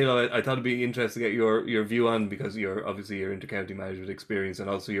that Dale, I thought it'd be interesting to get your view on, because you're obviously your intercounty management experience and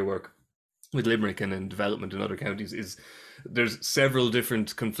also your work with Limerick and in development in other counties, is there's several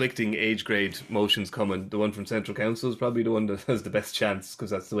different conflicting age grade motions coming. The one from Central Council is probably the one that has the best chance, because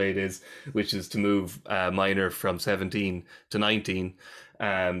that's the way it is, which is to move minor from 17 to 19.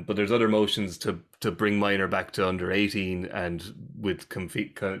 But there's other motions to bring minor back to under 18, and with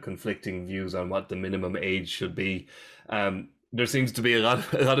conflicting views on what the minimum age should be. There seems to be a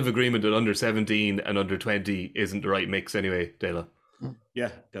lot of agreement that under 17 and under 20 isn't the right mix anyway, Dela. Yeah,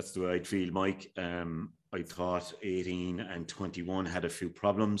 that's the way I'd feel, Mike. I thought 18 and 21 had a few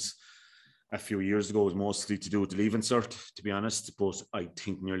problems a few years ago. It was mostly to do with the Leaving Cert, to be honest. But I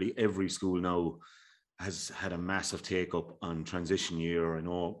think nearly every school now has had a massive take up on transition year. I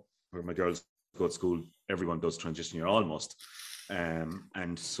know where my girls go to school, everyone does transition year almost.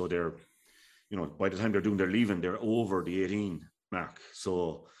 And so they're, you know, by the time they're doing their leaving, they're over the 18 mark.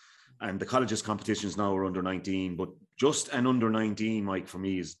 So, and the colleges competitions now are under 19, but just an under 19, Mike, for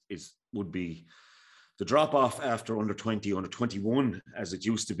me would be the drop off after under 20, under 21, as it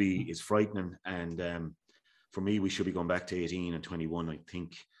used to be, is frightening. And for me, we should be going back to 18 and 21, I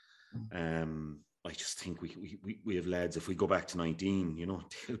think. I just think we have lads, if we go back to 19, you know,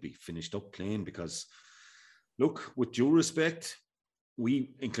 they'll be finished up playing, because look, with due respect,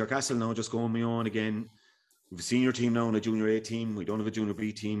 we in Clarecastle now, just going me on again, We have a senior team now and a junior A team. We don't have a junior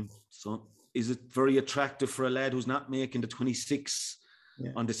B team. So is it very attractive for a lad who's not making the 26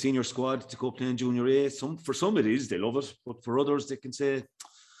 on the senior squad to go play in junior A? For some it is, they love it. But for others, they can say,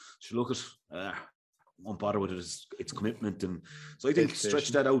 should look at, won't bother with it. It's commitment. And so I think stretch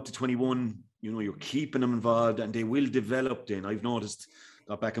that out to 21, you know, you're keeping them involved and they will develop then. I've noticed,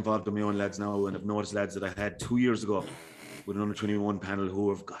 got back involved with my own lads now, and I've noticed lads that I had 2 years ago with an under 21 panel who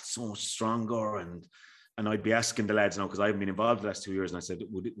have got so much stronger, and I'd be asking the lads now, because I haven't been involved the last 2 years, and I said,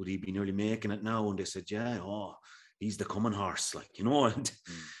 would he be nearly making it now? And they said, yeah, he's the coming horse, like, you know, and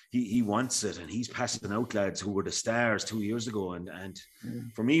he wants it, and he's passing out lads who were the stars 2 years ago. And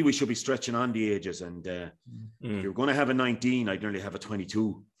for me, we should be stretching on the ages, and if you're going to have a 19, I'd nearly have a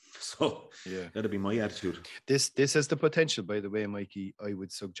 22. So that'd be my attitude. This has the potential, by the way, Mikey, I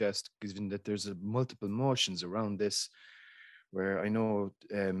would suggest, given that there's multiple motions around this, where I know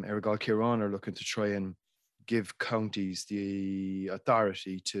Errigal Kieran are looking to try and give counties the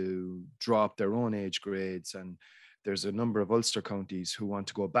authority to drop their own age grades, and there's a number of Ulster counties who want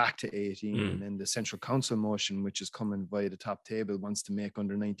to go back to 18, and then the Central Council motion, which is coming via the top table, wants to make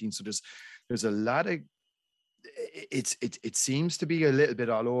under 19. So there's a lot of, it seems to be a little bit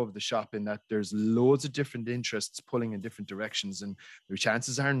all over the shop, in that there's loads of different interests pulling in different directions, and the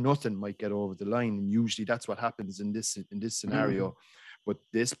chances are nothing might get over the line, and usually that's what happens in this scenario. But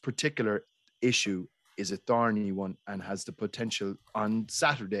this particular issue is a thorny one and has the potential on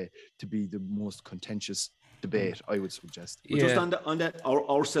Saturday to be the most contentious debate, I would suggest. But just on that,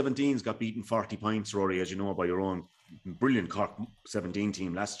 our 17s got beaten 40 points, Rory, as you know, by your own brilliant Cork 17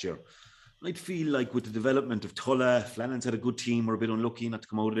 team last year. I'd feel like with the development of Tulla, Flannan's had a good team, we're a bit unlucky not to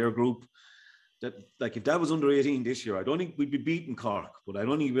come out of their group. That, like, if that was under 18 this year, I don't think we'd be beating Cork, but I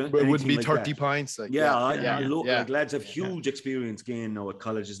don't think it wouldn't be like 30 that. points. Like, like lads have huge experience gain now at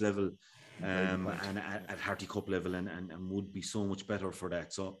colleges level, and at Harty Cup level, and would be so much better for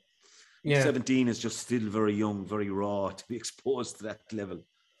that. So 17 is just still very young, very raw to be exposed to that level.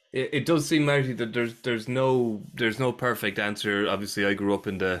 It does seem, Marty, that there's no perfect answer. Obviously, I grew up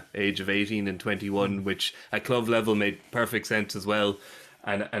in the age of 18 and 21, which at club level made perfect sense as well.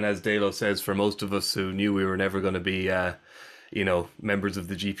 And as Dalo says, for most of us who knew we were never going to be, members of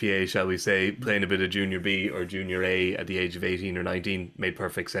the GPA, shall we say, playing a bit of Junior B or Junior A at the age of 18 or 19 made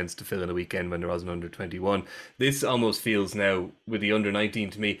perfect sense to fill in a weekend when there was an under 21. This almost feels now, with the under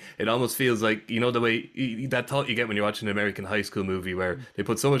 19, to me, it almost feels like, you know, the way that thought you get when you're watching an American high school movie where they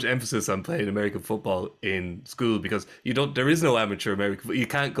put so much emphasis on playing American football in school, because there is no amateur American football. You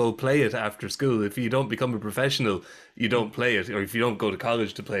can't go play it after school. If you don't become a professional, you don't play it, or if you don't go to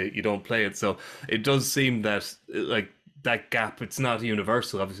college to play it, you don't play it. So it does seem that, like, that gap, it's not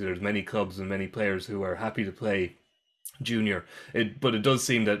universal. Obviously, there's many clubs and many players who are happy to play junior. But it does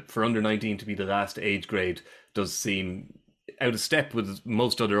seem that for under 19 to be the last age grade does seem out of step with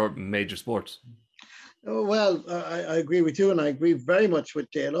most other major sports. Oh, well, I agree with you, and I agree very much with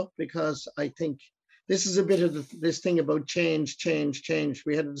Dalo, because I think this is a bit of this thing about change.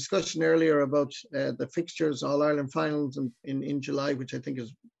 We had a discussion earlier about the fixtures, All-Ireland finals in July, which I think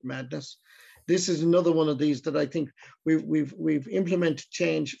is madness. This is another one of these that I think we've implemented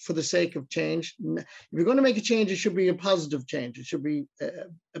change for the sake of change. If you're going to make a change, it should be a positive change. It should be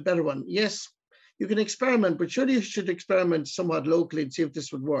a better one. Yes, you can experiment, but surely you should experiment somewhat locally and see if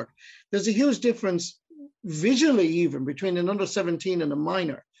this would work. There's a huge difference visually even between an under 17 and a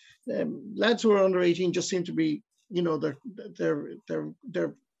minor. Lads who are under 18 just seem to be, you know, they're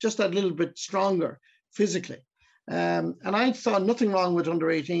just that little bit stronger physically. And I saw nothing wrong with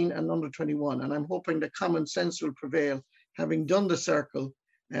under 18 and under 21. And I'm hoping that common sense will prevail, having done the circle,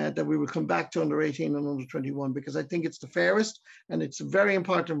 that we will come back to under 18 and under 21, because I think it's the fairest. And it's very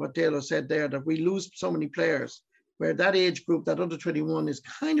important what Dalo said there, that we lose so many players, where that age group, that under 21 is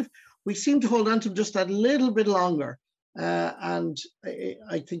kind of, we seem to hold on to just that little bit longer. And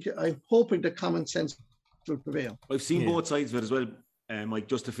I'm hoping that common sense will prevail. I've seen both sides of it as well. Mike,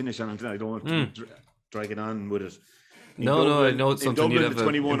 just to finish on it, I don't want to drag it on with it. No, I know it's something Dublin, you'd have the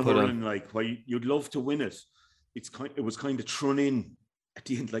 21 hurling, on. like, why you'd love to win it. It was kind of thrown in at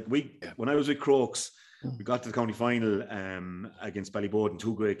the end. Like, when I was with Crokes, we got to the county final against Ballyboden,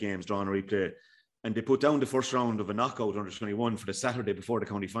 2 great games, drawn a replay, and they put down the first round of a knockout under 21 for the Saturday before the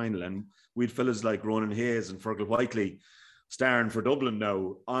county final, and we'd fellas like Ronan Hayes and Fergal Whiteley starring for Dublin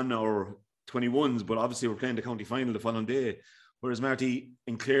now on our 21s, but obviously we're playing the county final the following day. Whereas, Marty,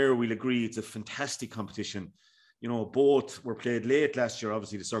 in Clare, we'll agree it's a fantastic competition. You know, both were played late last year,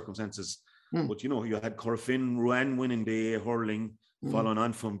 obviously the circumstances. But, you know, you had Corfin, Ruan winning the hurling, following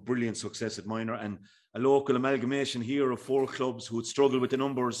on from brilliant success at minor, and a local amalgamation here of 4 clubs who would struggle with the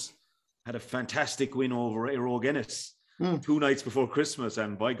numbers had a fantastic win over Aero Guinness 2 nights before Christmas,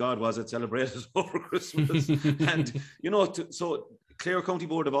 and by God, was it celebrated over Christmas. And, so Clare County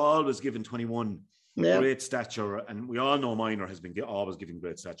Board have always given 21 great stature, and we all know Minor has been always giving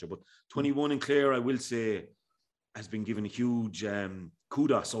great stature, but 21 in Clare, I will say, has been given a huge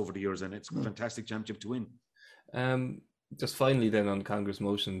kudos over the years, and it's a fantastic championship to win. Just finally then on Congress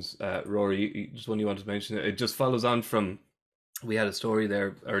motions, Rory, just one you wanted to mention, it just follows on from, we had a story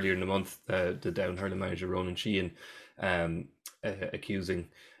there earlier in the month, the Down hurling manager Ronan Sheehan accusing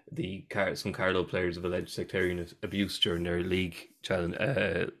some Carlow players of alleged sectarian abuse during their league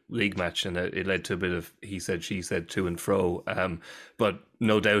match, and it led to a bit of he said, she said, to and fro. But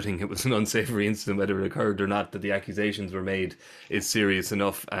no doubting it was an unsavoury incident, whether it occurred or not, that the accusations were made is serious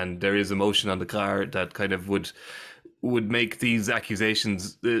enough, and there is a motion on the card that kind of would make these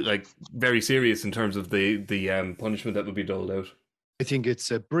accusations like very serious in terms of the punishment that would be doled out. I think it's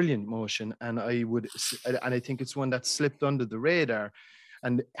a brilliant motion, and I think it's one that slipped under the radar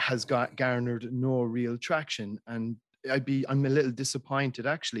and has garnered no real traction. And I'm a little disappointed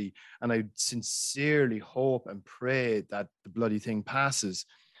actually, and I sincerely hope and pray that the bloody thing passes.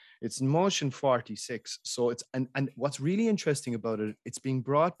 It's motion 46. So and what's really interesting about it, it's being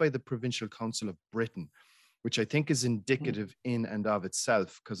brought by the Provincial Council of Britain, which I think is indicative in and of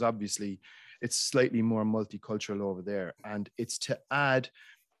itself, because obviously it's slightly more multicultural over there. And it's to add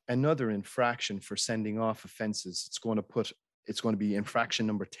another infraction for sending off offences. It's going to be infraction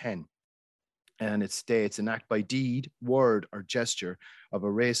number 10. And it states an act by deed, word, or gesture of a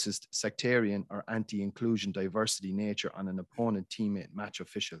racist, sectarian, or anti-inclusion, diversity nature on an opponent, teammate, match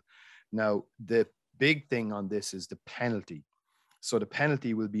official. Now, the big thing on this is the penalty. So the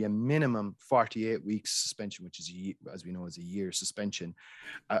penalty will be a minimum 48 weeks suspension, which is, as we know, is a year suspension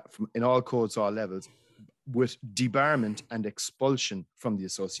in all codes, all levels, with debarment and expulsion from the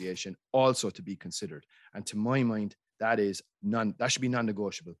association also to be considered. And to my mind, that should be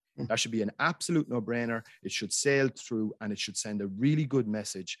non-negotiable. That should be an absolute no-brainer. It should sail through, and it should send a really good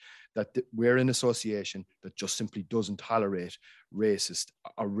message that we're an association that just simply doesn't tolerate racist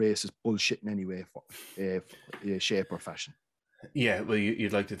bullshit in any way, shape or fashion. Yeah, well,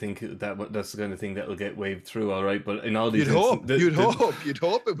 you'd like to think that that's the kind of thing that will get waved through, all right. But in all these, you'd hope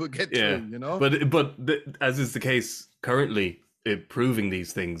it would get through, you know. But as is the case currently, proving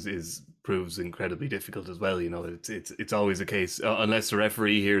these things proves incredibly difficult as well. You know, it's always a case unless the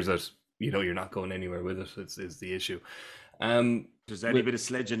referee hears it, you're not going anywhere with it. Is the issue. There's any bit of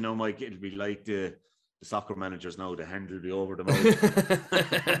sledging now, Mike, it'll be like the soccer managers now. The hand will be over the mouth.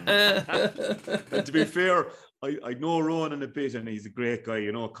 And to be fair, I know Ronan a bit, and he's a great guy,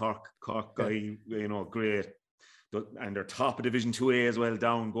 Cork guy, great. And they're top of Division 2A as well,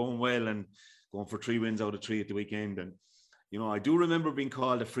 going well and going for 3 wins out of 3 at the weekend. And, I do remember being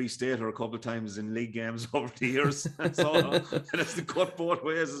called a free stater a couple of times in league games over the years. And it's the cut both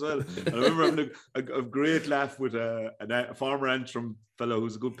ways as well. I remember having a great laugh with a former Antrim fellow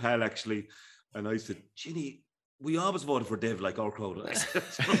who's a good pal, actually. And I said, Ginny, we always voted for Dev like our crowd.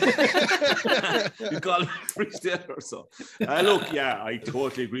 You call him free stater. So, look, yeah, I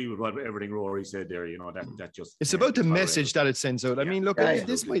totally agree with everything Rory said there. That just it's about the message that it sends out. I mean, look,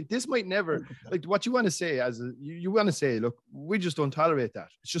 this might never, like, what you want to say you want to say, look, we just don't tolerate that.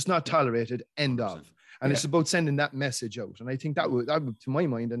 It's just not tolerated. End of. And it's about sending that message out. And I think that would, to my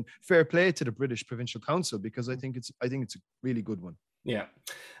mind, and fair play to the British Provincial Council, because I think it's a really good one. Yeah.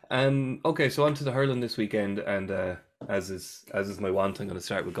 Okay, so on to the hurling this weekend, and as is my want, I'm going to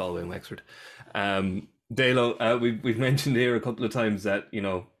start with Galway and Wexford. Dalo, we've mentioned here a couple of times that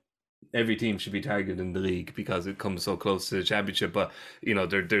every team should be targeted in the league because it comes so close to the championship. But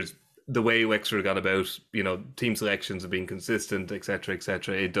there's the way Wexford got about, team selections have been consistent, etc.,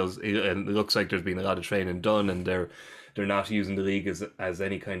 etc. It looks like there's been a lot of training done, and they're not using the league as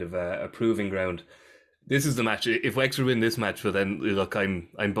any kind of a proving ground. This is the match. If Wexford win this match, well then look, I'm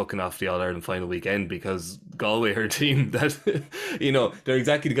booking off the All-Ireland final weekend, because Galway are a team that, they're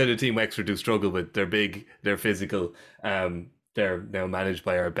exactly the kind of team Wexford do struggle with. They're big, they're physical. They're now managed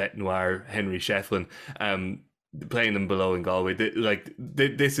by our bête noir, Henry Shefflin, playing them below in Galway.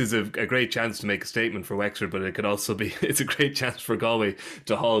 This is a great chance to make a statement for Wexford, but it could also be, it's a great chance for Galway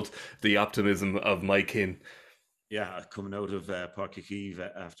to halt the optimism of Mike Hinn. Yeah, coming out of Páirc Uí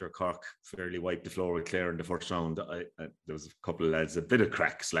Chaoimh after Cork fairly wiped the floor with Clare in the first round, there was a couple of lads, a bit of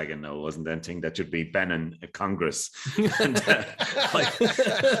crack slagging now, wasn't anything that should be banning a Congress. And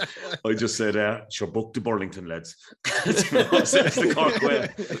I just said, sure, book to Burlington, lads. It's the Cork way.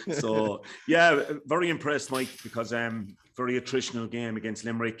 So, yeah, very impressed, Mike, because very attritional game against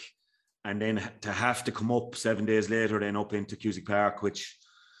Limerick. And then to have to come up 7 days later, then up into Cusack Park, which,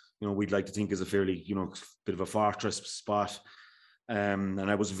 we'd like to think is a fairly, bit of a fortress spot. And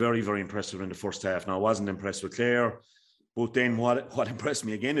I was very, very impressed with her in the first half. Now, I wasn't impressed with Clare, but then what impressed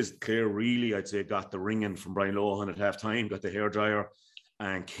me again is Clare really, I'd say, got the ringing from Brian Lohan at half time, got the hairdryer,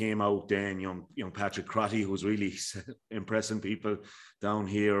 and came out then. Young Patrick Crotty, who was really impressing people down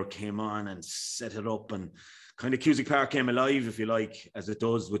here, came on and set it up, and kind of Cusack Park came alive, if you like, as it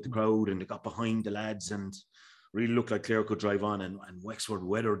does with the crowd, and they got behind the lads and really looked like Clare could drive on, and Wexford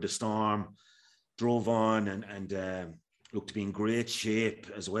weathered the storm, drove on, and looked to be in great shape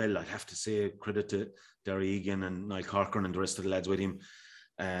as well. I'd have to say credit to Derry Egan and Niall Corcoran and the rest of the lads with him.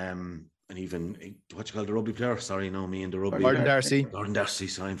 And even, what you call the rugby player? Sorry, no, me and the rugby. Gordon Darcy. Gordon Darcy,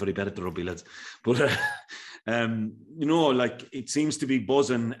 sorry, I'm very bad at the rugby, lads. But, like, it seems to be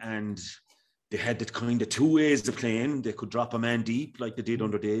buzzing, and they had the kind of two ways of playing. They could drop a man deep like they did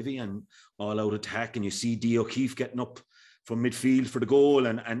under Davy and all out attack. And you see Dee O'Keefe getting up from midfield for the goal.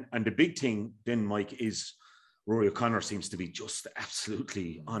 And the big thing then, Mike, is Rory O'Connor seems to be just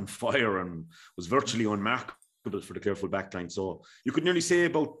absolutely on fire and was virtually unmarkable for the Clarefoot backline. So you could nearly say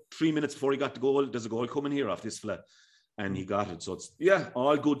about 3 minutes before he got the goal, there's a goal coming here off this fella. And he got it. So it's,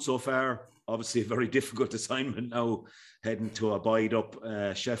 all good so far. Obviously a very difficult assignment now, heading to a bide up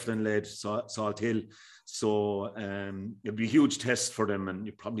Shefflin-led Salt Hill. So it'll be a huge test for them, and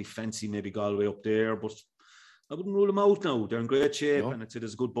you probably fancy maybe Galway up there, but I wouldn't rule them out now. They're in great shape, and I'd say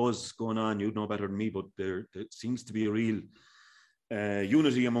there's a good buzz going on. You'd know better than me, but there seems to be a real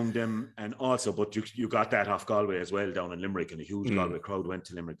unity among them. And also, but you got that off Galway as well down in Limerick, and a huge Galway crowd went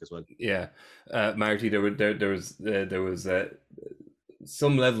to Limerick as well. Yeah, Marty, there was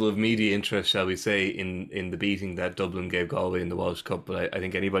some level of media interest, shall we say, in the beating that Dublin gave Galway in the Walsh Cup. But I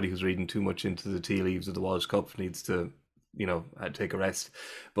think anybody who's reading too much into the tea leaves of the Walsh Cup needs to, take a rest.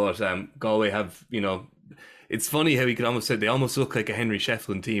 But Galway have, it's funny how you could almost say they almost look like a Henry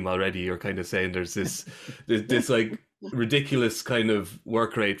Shefflin team already. You're kind of saying there's this like ridiculous kind of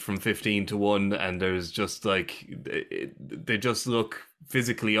work rate from 15 to 1, and there's just like they just look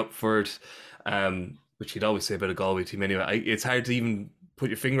physically up for it, which you'd always say about a Galway team anyway. It's hard to even put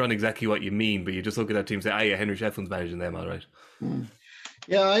your finger on exactly what you mean, but you just look at that team and say, yeah, Henry Shefflin's managing them all right.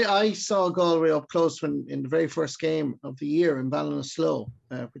 Yeah, I saw Galway up close in the very first game of the year in Ballinasloe,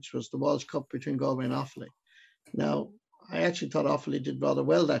 which was the Walsh Cup between Galway and Offaly. Now, I actually thought Offaly did rather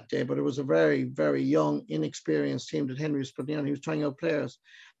well that day, but it was a very, very young, inexperienced team that Henry was putting on. He was trying out players.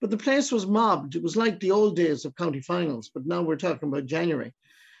 But the place was mobbed. It was like the old days of county finals, but now we're talking about January.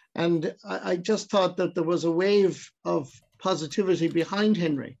 And I just thought that there was a wave of positivity behind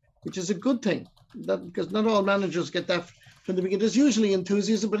Henry, which is a good thing, because not all managers get that from the beginning. There's usually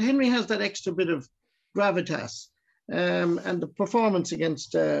enthusiasm, but Henry has that extra bit of gravitas. And the performance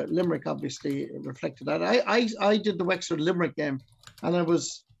against Limerick obviously reflected that. I did the Wexford Limerick game, and I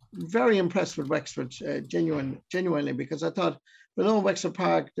was very impressed with Wexford genuinely, because I thought below Wexford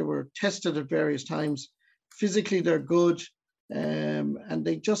Park they were tested at various times. Physically they're good, and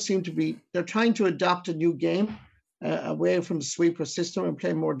they just seem to be. They're trying to adopt a new game away from the sweeper system and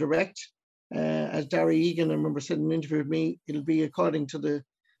play more direct. As Derry Egan, I remember said in an interview with me, it'll be according to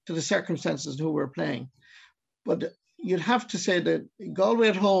the circumstances who we're playing. But you'd have to say that Galway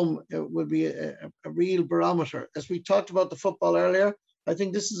at home would be a real barometer. As we talked about the football earlier, I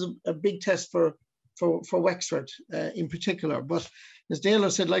think this is a big test for Wexford in particular. But as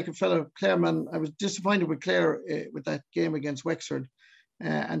Dale said, like a fellow Clare man, I was disappointed with Clare with that game against Wexford.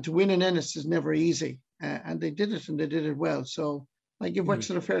 And to win in Ennis is never easy. And they did it, and they did it well. So I give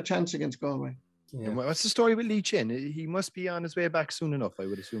Wexford a fair chance against Galway. Yeah. What's the story with Lee Chin? He must be on his way back soon enough, I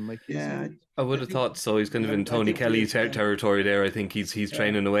would assume, Mike. Yeah, I would have thought so. He's kind of in Tony Kelly territory there. I think he's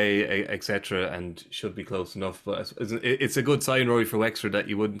training away, etc., and should be close enough. But it's a good sign, Rory, for Wexford, that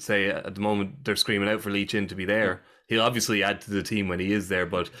you wouldn't say at the moment they're screaming out for Lee Chin to be there. He'll obviously add to the team when he is there,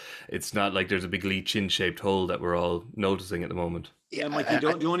 but it's not like there's a big Lee Chin shaped hole that we're all noticing at the moment. Yeah, Mikey,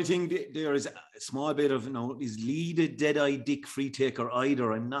 the only thing there is a small bit of, is Lee the dead-eye Dick free taker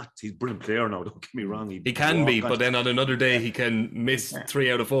either. He's a brilliant player now, don't get me wrong. He can be, but then on another day he can miss 3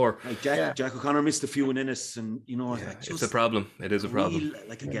 out of 4. Like Jack O'Connor missed a few in Ennis, and it's a problem. It is a problem.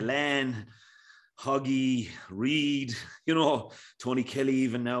 Like a Galan, Hoggy, Reid, Tony Kelly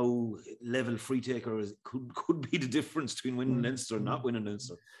even now, level free taker could be the difference between winning Leinster and not winning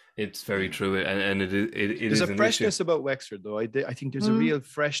Leinster. It's very true, and it there's is a freshness about Wexford, though. I think there's a real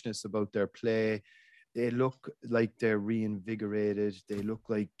freshness about their play. They look like they're reinvigorated. They look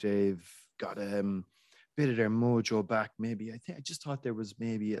like they've got a bit of their mojo back. Maybe I just thought there was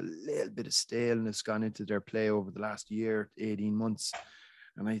maybe a little bit of staleness gone into their play over the last year, 18 months.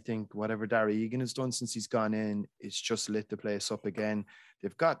 And I think whatever Darragh Egan has done since he's gone in, it's just lit the place up again.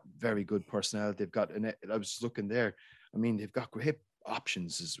 They've got very good personnel. They've got, I was looking there, I mean, they've got great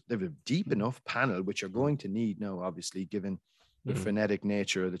options. They have a deep enough panel, which you're going to need now, obviously, given the frenetic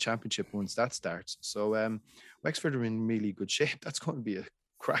nature of the championship once that starts. So Wexford are in really good shape. That's going to be a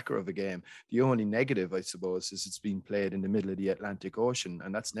cracker of a game. The only negative, I suppose, is it's being played in the middle of the Atlantic Ocean,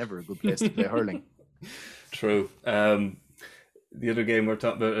 and that's never a good place to play hurling. True. The other game we're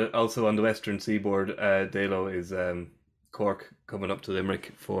talking about, also on the Western Seaboard, Dalo, is Cork coming up to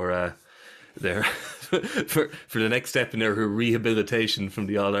Limerick for their for the next step in their rehabilitation from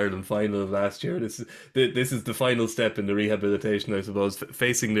the All-Ireland final of last year. This is the final step in the rehabilitation, I suppose,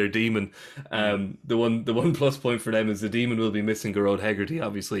 facing their demon. The one plus point for them is the demon will be missing Gearóid Hegarty,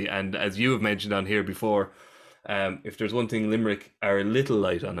 obviously, and as you have mentioned on here before, if there's one thing Limerick are a little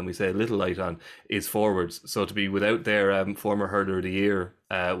light on, and we say a little light on, is forwards. So to be without their former hurler of the year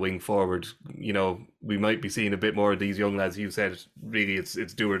wing forward, you know, we might be seeing a bit more of these young lads. You said really it's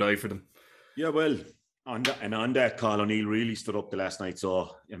do or die for them. Yeah, well, on that, Colin O'Neill really stood up the last night.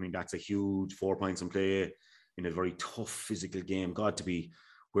 So, I mean, that's a huge 4 points in play in a very tough physical game. God, to be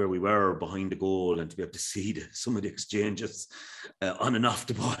where we were behind the goal and to be able to see some of the exchanges on and off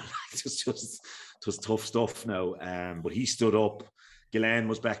the ball. It was tough stuff now. But he stood up. Gillane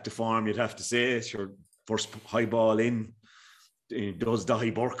was back to form, you'd have to say. Sure, first high ball in. Does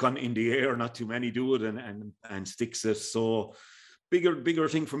Dahi Burke in the air? Not too many do it and sticks it. So, bigger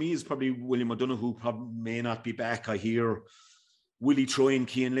thing for me is probably William O'Donoghue, who probably may not be back. I hear Willie Troy and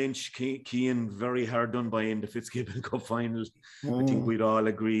Cian Lynch. Cian very hard done by in the Fitzgibbon Cup final. I think we'd all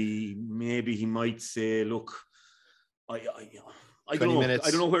agree. Maybe he might say, "Look, I don't know. I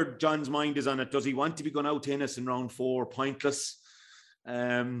don't know where John's mind is on it. Does he want to be going out to Ennis in round 4? Pointless.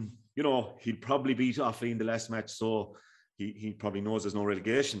 You know, he'd probably beat Offaly in the last match, so he probably knows there's no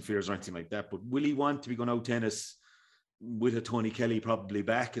relegation fears or anything like that. But will he want to be going out to Ennis with a Tony Kelly probably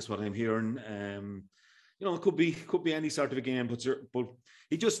back, is what I'm hearing. You know, it could be any sort of a game, but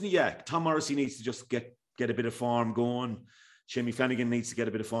he just, Tom Morrissey needs to just get a bit of form going. Shamie Flanagan needs to get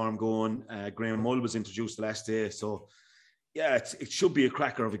a bit of form going. Graham Mull was introduced the last day, so yeah, it should be a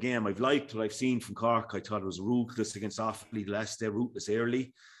cracker of a game. I've liked what I've seen from Cork. I thought it was ruthless against Offaly the last day, ruthless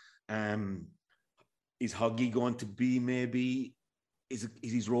early. Is Hoggy going to be maybe? Is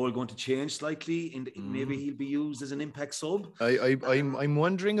his role going to change slightly? And maybe he'll be used as an impact sub. I'm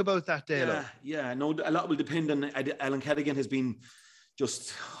wondering about that, Dalo. Yeah. No, a lot will depend on Alan Cadigan. Has been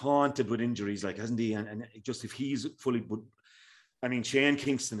just haunted with injuries, like, hasn't he? And just if he's fully, I mean, Shane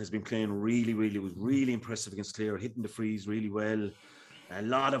Kingston has been playing was really impressive against Clare, hitting the frees really well. A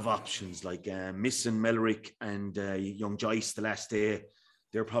lot of options like missing Mellerick and young Joyce the last day.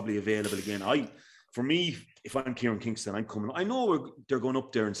 They're probably available again. For me, if I'm Kieran Kingston, I'm coming. I know they're going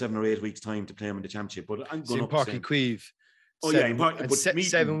up there in 7 or 8 weeks' time to play them in the championship, but I'm going up. Parky Queeve. Oh, but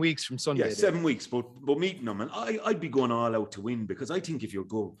 7 weeks from Sunday. Yeah, 7 weeks, but meeting them, and I'd be going all out to win, because I think if you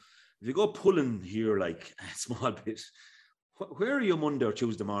go pulling here like a small bit, where are you Monday or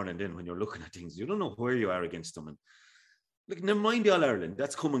Tuesday morning then when you're looking at things? You don't know where you are against them. And like, never mind the All-Ireland,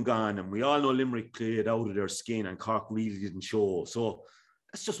 that's come and gone, and we all know Limerick played out of their skin and Cork really didn't show. So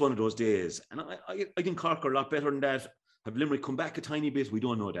that's just one of those days. And I think Cork are a lot better than that. Have Limerick come back a tiny bit? We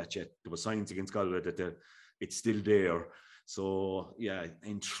don't know that yet. There was signs against Galway that it's still there. So, yeah,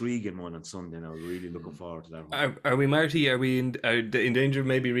 intriguing one on Sunday now. Really looking forward to that one. Are we, Marty, are we in danger of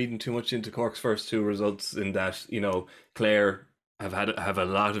maybe reading too much into Cork's first 2 results, in that, you know, Clare have a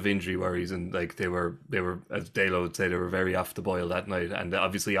lot of injury worries, and like they were, as Dalo would say, they were very off the boil that night. And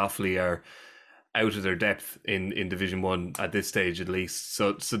obviously Offaly are out of their depth in Division 1 at this stage, at least.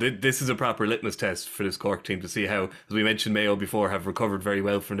 So this is a proper litmus test for this Cork team to see how, as we mentioned, Mayo before have recovered very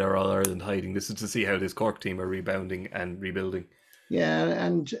well from their All-Ireland hiding. This is to see how this Cork team are rebounding and rebuilding. Yeah,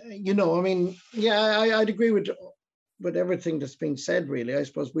 and you know, I mean, yeah, I'd agree with everything that's been said, really. I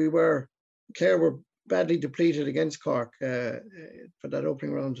suppose Clare were badly depleted against Cork for that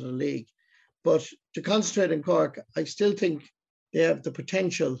opening round of the league. But to concentrate on Cork, I still think they have the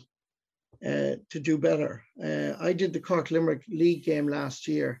potential to do better. I did the Cork-Limerick League game last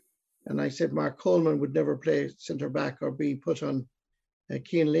year, and I said Mark Coleman would never play centre-back or be put on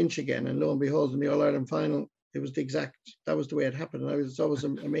Cian Lynch again. And lo and behold, in the All-Ireland final, that was the way it happened. And I was always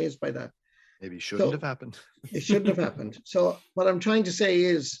amazed by that. Maybe it shouldn't have happened. It shouldn't have happened. So what I'm trying to say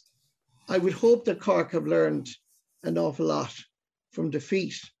is, I would hope that Cork have learned an awful lot from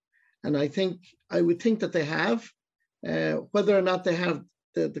defeat. And I would think that they have. Whether or not they have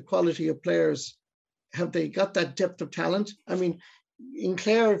the quality of players, have they got that depth of talent? I mean, in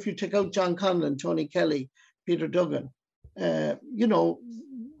Clare, if you take out John Conlon, Tony Kelly, Peter Duggan, you know,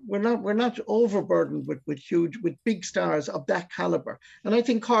 we're not overburdened with big stars of that caliber. And I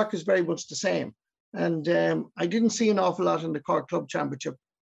think Cork is very much the same. And I didn't see an awful lot in the Cork Club Championship,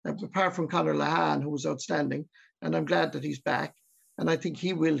 apart from Conor Lahan, who was outstanding. And I'm glad that he's back. And I think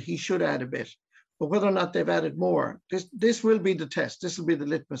he should add a bit. But whether or not they've added more, this will be the test. This will be the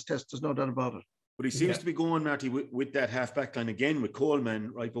litmus test. There's no doubt about it. But he seems to be going, Marty, with that half-back line again with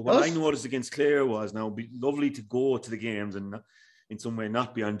Coleman, right? But what I noticed against Clare was now it'd be lovely to go to the games and in some way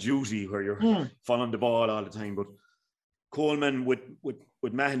not be on duty where you're following the ball all the time. But Coleman with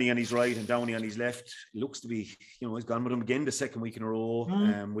Mahoney on his right and Downey on his left looks to be, you know, he's gone with him again the second week in a row.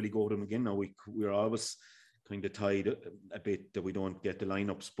 Will he go with him again? Now we're always kind of tied a bit that we don't get the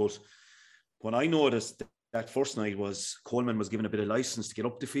lineups. But what I noticed that first night was Coleman was given a bit of license to get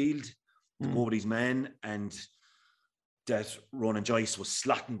up the field, to go with his man, and that Ronan Joyce was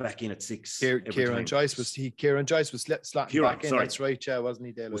slotting back in at 6. Kieran Joyce was slotting back in. That's right, yeah, wasn't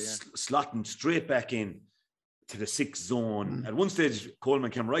he, Dalo? Slotting straight back in to the 6 zone. At one stage,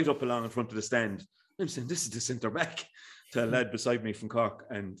 Coleman came right up along in front of the stand. I'm saying, this is the centre back, to a lad beside me from Cork.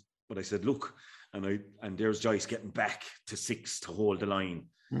 But I said, look, and there's Joyce getting back to 6 to hold the line.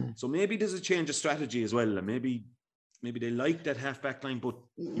 So maybe there's a change of strategy as well, and maybe they like that half-back line, but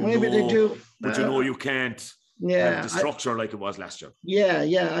maybe they do. But you can't have the structure like it was last year.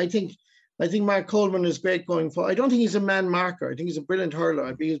 Yeah. I think Mark Coleman is great going forward. I don't think he's a man marker. I think he's a brilliant hurler.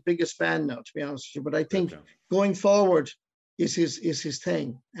 I'd be his biggest fan now, to be honest with you. But I think going forward is his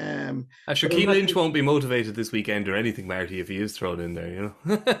thing. Sure, Keane Lynch won't be motivated this weekend or anything, Marty, if he is thrown in there, you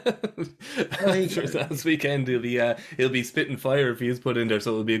know. Sure, this weekend he'll be spitting fire if he is put in there,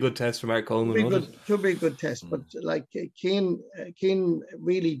 so it'll be a good test for Mark Coleman. Should be a good test, but like Keane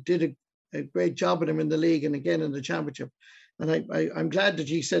really did a great job with him in the league and again in the championship. And I'm glad that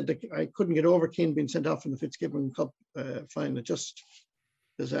he said that I couldn't get over Keane being sent off in the Fitzgibbon Cup final. Just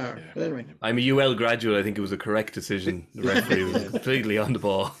bizarre. Yeah. But anyway, I'm a UL graduate. I think it was a correct decision. The referee was completely on the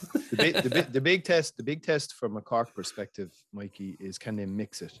ball. The big test from a Cork perspective, Mikey, is can they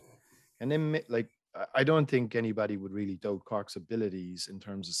mix it? And then, like, I don't think anybody would really doubt Cork's abilities in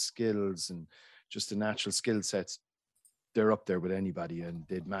terms of skills and just the natural skill sets. They're up there with anybody, and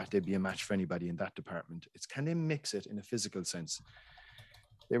they'd be a match for anybody in that department. It's can they mix it in a physical sense?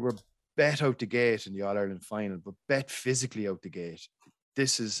 They were bet out the gate in the All-Ireland final, but bet physically out the gate.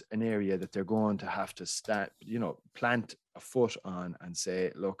 This is an area that they're going to have to plant a foot on and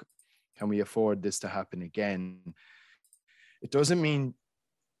say, look, can we afford this to happen again? It doesn't mean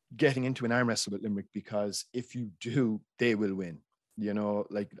getting into an arm wrestle with Limerick, because if you do, they will win. You know,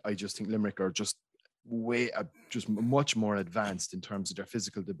 like, I just think Limerick are just much more advanced in terms of their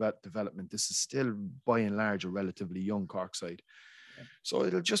physical development. This is still by and large a relatively young Cork side. So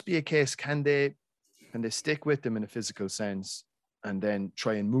it'll just be a case, can they stick with them in a physical sense and then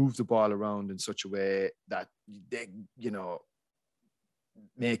try and move the ball around in such a way that they, you know,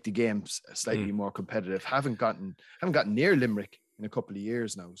 make the games slightly more competitive. Haven't gotten near Limerick in a couple of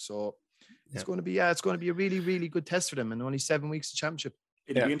years now. So it's going to be a really, really good test for them, and only 7 weeks of championship.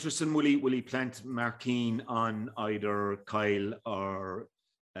 It'll be interesting. Will he plant Mark Keane on either Kyle or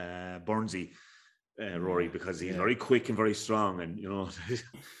Burnsy, Rory, because he's very quick and very strong, and you know,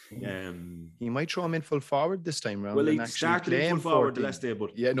 he might throw him in full forward this time round. Well, he started in full forward the last day,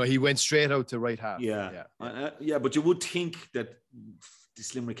 but he went straight out to right half. But you would think that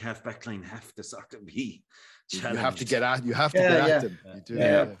this Limerick half-back line have to sort of be challenged. You have to get at them. You do.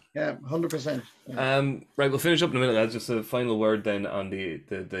 Yeah, 100%. Right, we'll finish up in a minute. That's just a final word then on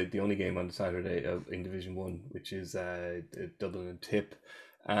the only game on Saturday in Division 1, which is Dublin and Tip.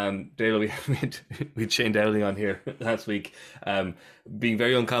 Dale, we had Shane Dowling on here last week, being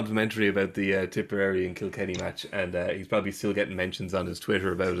very uncomplimentary about the Tipperary and Kilkenny match, and he's probably still getting mentions on his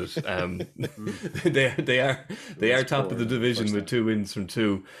Twitter about it. They are top of the division with 2 wins from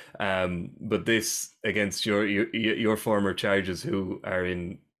 2, but this against your former Chargers, who are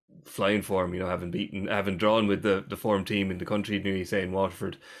in flying form, you know, having drawn with the form team in the country, nearly saying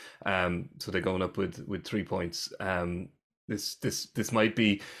Waterford, so they're going up with 3 points. This might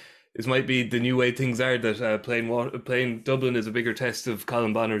be the new way things are, that playing Dublin is a bigger test of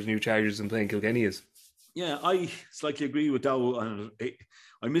Colin Bonner's new Chargers than playing Kilkenny is. Yeah, I slightly agree with Dow.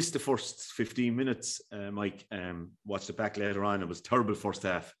 I missed the first 15 minutes, Mike. Watched it back later on. It was a terrible first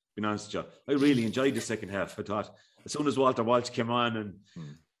half, being honest with you. I really enjoyed the second half. I thought as soon as Walter Walsh came on and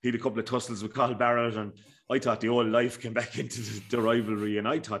he had a couple of tussles with Carl Barrett, and I thought the old life came back into the rivalry, and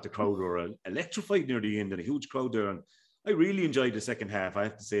I thought the crowd were electrified near the end, and a huge crowd there. And I really enjoyed the second half, I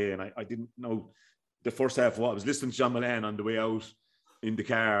have to say, and I didn't know the first half. I was listening to John Mullane on the way out, in the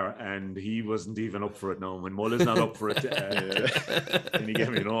car, and he wasn't even up for it now. When Mull's not up for it, and he gave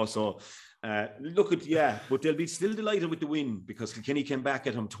me, so but they'll be still delighted with the win because Kilkenny came back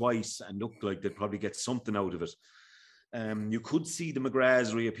at him twice and looked like they'd probably get something out of it. You could see the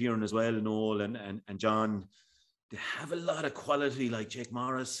McGraths reappearing as well, Noel and John. They have a lot of quality, like Jake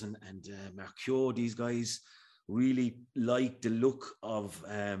Morris and Mark Keogh. These guys really like the look of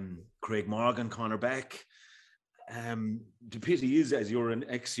Craig Morgan, Conor Beck. The pity is, as you're an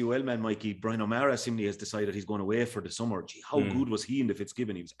ex-UL man, Mikey, Brian O'Mara seemingly has decided he's going away for the summer. Gee, how good was he in the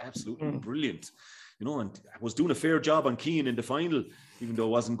Fitzgibbon? He was absolutely brilliant, and was doing a fair job on Keane in the final, even though it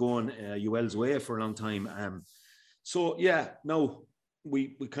wasn't going UL's way for a long time. Now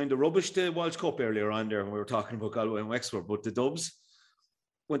we kind of rubbished the Walsh Cup earlier on there when we were talking about Galway and Wexford, but the Dubs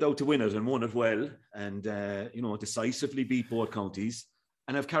went out to win it and won it well, and decisively beat both counties.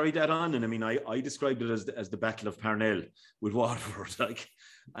 And I've carried that on. And I mean, I described it as the Battle of Parnell with Waterford,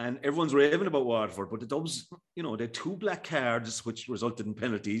 and everyone's raving about Waterford, but the Dubs, they had 2 black cards, which resulted in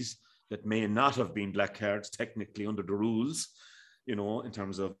penalties that may not have been black cards technically under the rules, in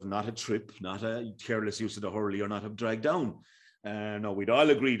terms of not a trip, not a careless use of the hurley, or not have dragged down. No, we'd all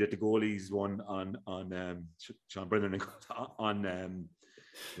agree that the goalies won on Sean Brennan on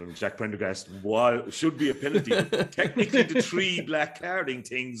Jack Prendergast should be a penalty. Technically, the 3 black carding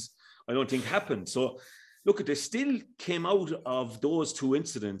things I don't think happened. So, look, they still came out of those 2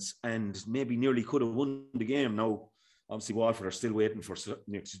 incidents and maybe nearly could have won the game. Now, obviously, Waterford are still waiting for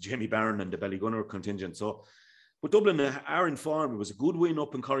Jamie Barron and the Ballygunner contingent. So, but Dublin are in form. It was a good win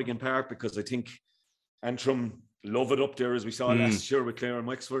up in Corrigan Park because I think Antrim love it up there, as we saw last year with Clare and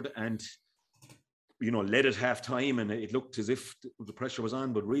Wexford, and led at half time, and it looked as if the pressure was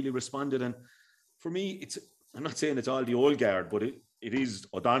on, but really responded. And for me, I'm not saying it's all the old guard, but it is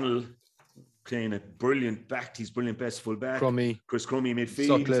O'Donnell playing a brilliant back. He's brilliant best full back. Chris Crummy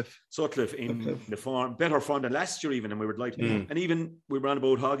midfield. Sutcliffe in the better form than last year even, and we were like, and even we ran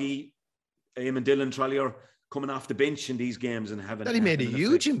about Hoggy, Eamon Dillon, Trollier coming off the bench in these games and having. That he made a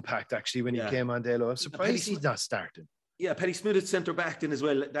huge impact actually when he came on, Dalo. I'm surprised he's not starting. Yeah, Paddy Smith at centre back then as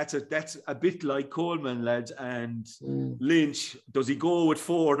well. That's a bit like Coleman, lads, and Lynch. Does he go with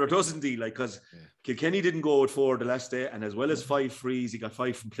Ford or doesn't he? Because Kilkenny didn't go with Ford the last day, and as well as 5 frees, he got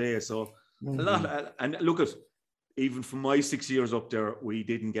 5 from play. So a lot. And look at, even from my 6 years up there, we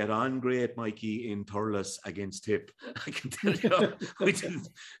didn't get on great, Mikey, in Thurles against Tip. I can tell you, we didn't.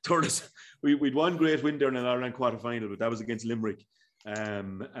 Thurles, we'd one great win there in an Ireland quarter-final, but that was against Limerick.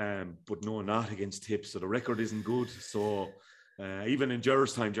 But no, not against Tip. So the record isn't good. So even in Ger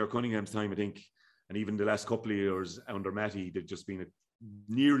Cunningham's time, I think, and even the last couple of years under Matty, they've just been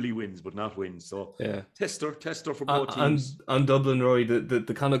nearly wins, but not wins. So tester for both teams. On Dublin, Roy,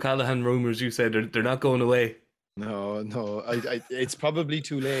 the Conor Callahan rumours, you said they're not going away. No, it's probably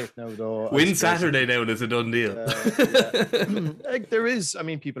too late now, though. Win Saturday now, and it's a done deal. Like there is, I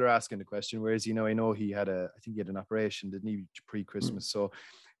mean, people are asking the question, where is he now? I know he had I think he had an operation, didn't he, pre-Christmas? So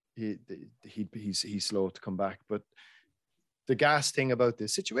he's slow to come back. But the gas thing about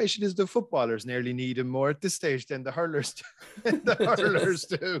this situation is the footballers nearly need him more at this stage than the hurlers do. The hurlers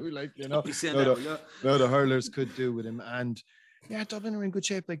do, the hurlers could do with him. And yeah, Dublin are in good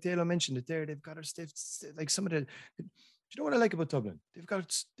shape. Like Dalo mentioned it there. They've got our stiff, like some of the. Do you know what I like about Dublin? They've got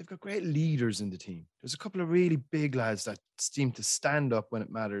great leaders in the team. There's a couple of really big lads that seem to stand up when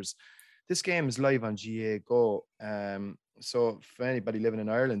it matters. This game is live on GA Go. So for anybody living in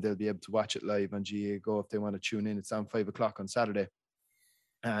Ireland, they'll be able to watch it live on GA Go if they want to tune in. It's on 5:00 on Saturday.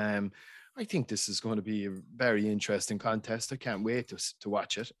 I think this is going to be a very interesting contest. I can't wait to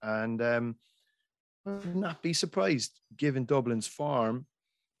watch it. And would not be surprised, given Dublin's form,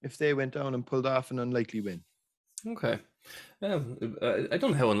 if they went down and pulled off an unlikely win. Okay. I don't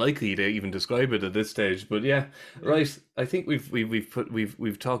know how unlikely to even describe it at this stage, but yeah, right. I think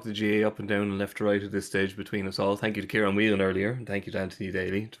we've talked the GA up and down and left to right at this stage between us all. Thank you to Kieran Whelan earlier, and thank you to Anthony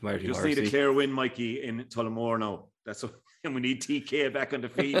Daly, to Marty Just Morrissey. Need a clear win, Mikey, in Tullamore now. And we need TK back on the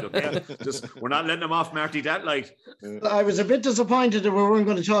field, okay? We're not letting them off Marty that light. I was a bit disappointed that we weren't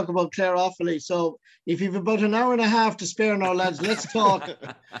going to talk about Clare Offaly. So if you've about an hour and a half to spare now, lads, let's talk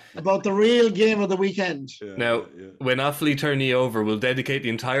about the real game of the weekend. When Offaly turn you over, we'll dedicate the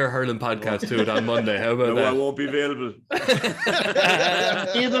entire hurling podcast to it on Monday. How about that? I won't be available.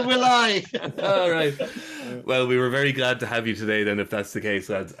 Neither will I. All right. Well, we were very glad to have you today then, if that's the case,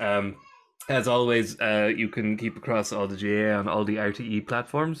 lads. As always, you can keep across all the GA on all the RTE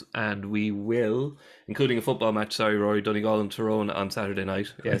platforms, and we will, including a football match, Rory, Donegal and Tyrone on Saturday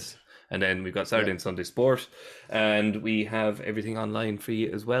night. Yes. And then we've got Saturday and Sunday sport, and we have everything online for you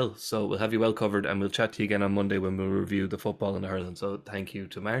as well. So we'll have you well covered, and we'll chat to you again on Monday when we'll review the football in Ireland. So thank you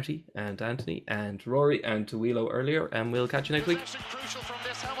to Marty and Anthony and Rory and to Wheelo earlier, and we'll catch you next week. Crucial from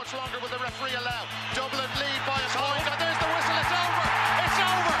this. How much longer will the referee allow? Dublin lead by a point, and there's the whistle. It's over. It's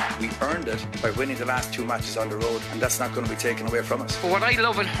over. We earned it by winning the last 2 matches on the road, and that's not going to be taken away from us. But what I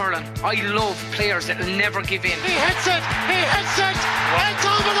love in hurling, I love players that will never give in. He hits it. He hits it. It's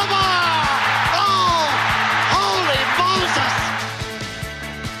over the bar. Oh, holy Moses.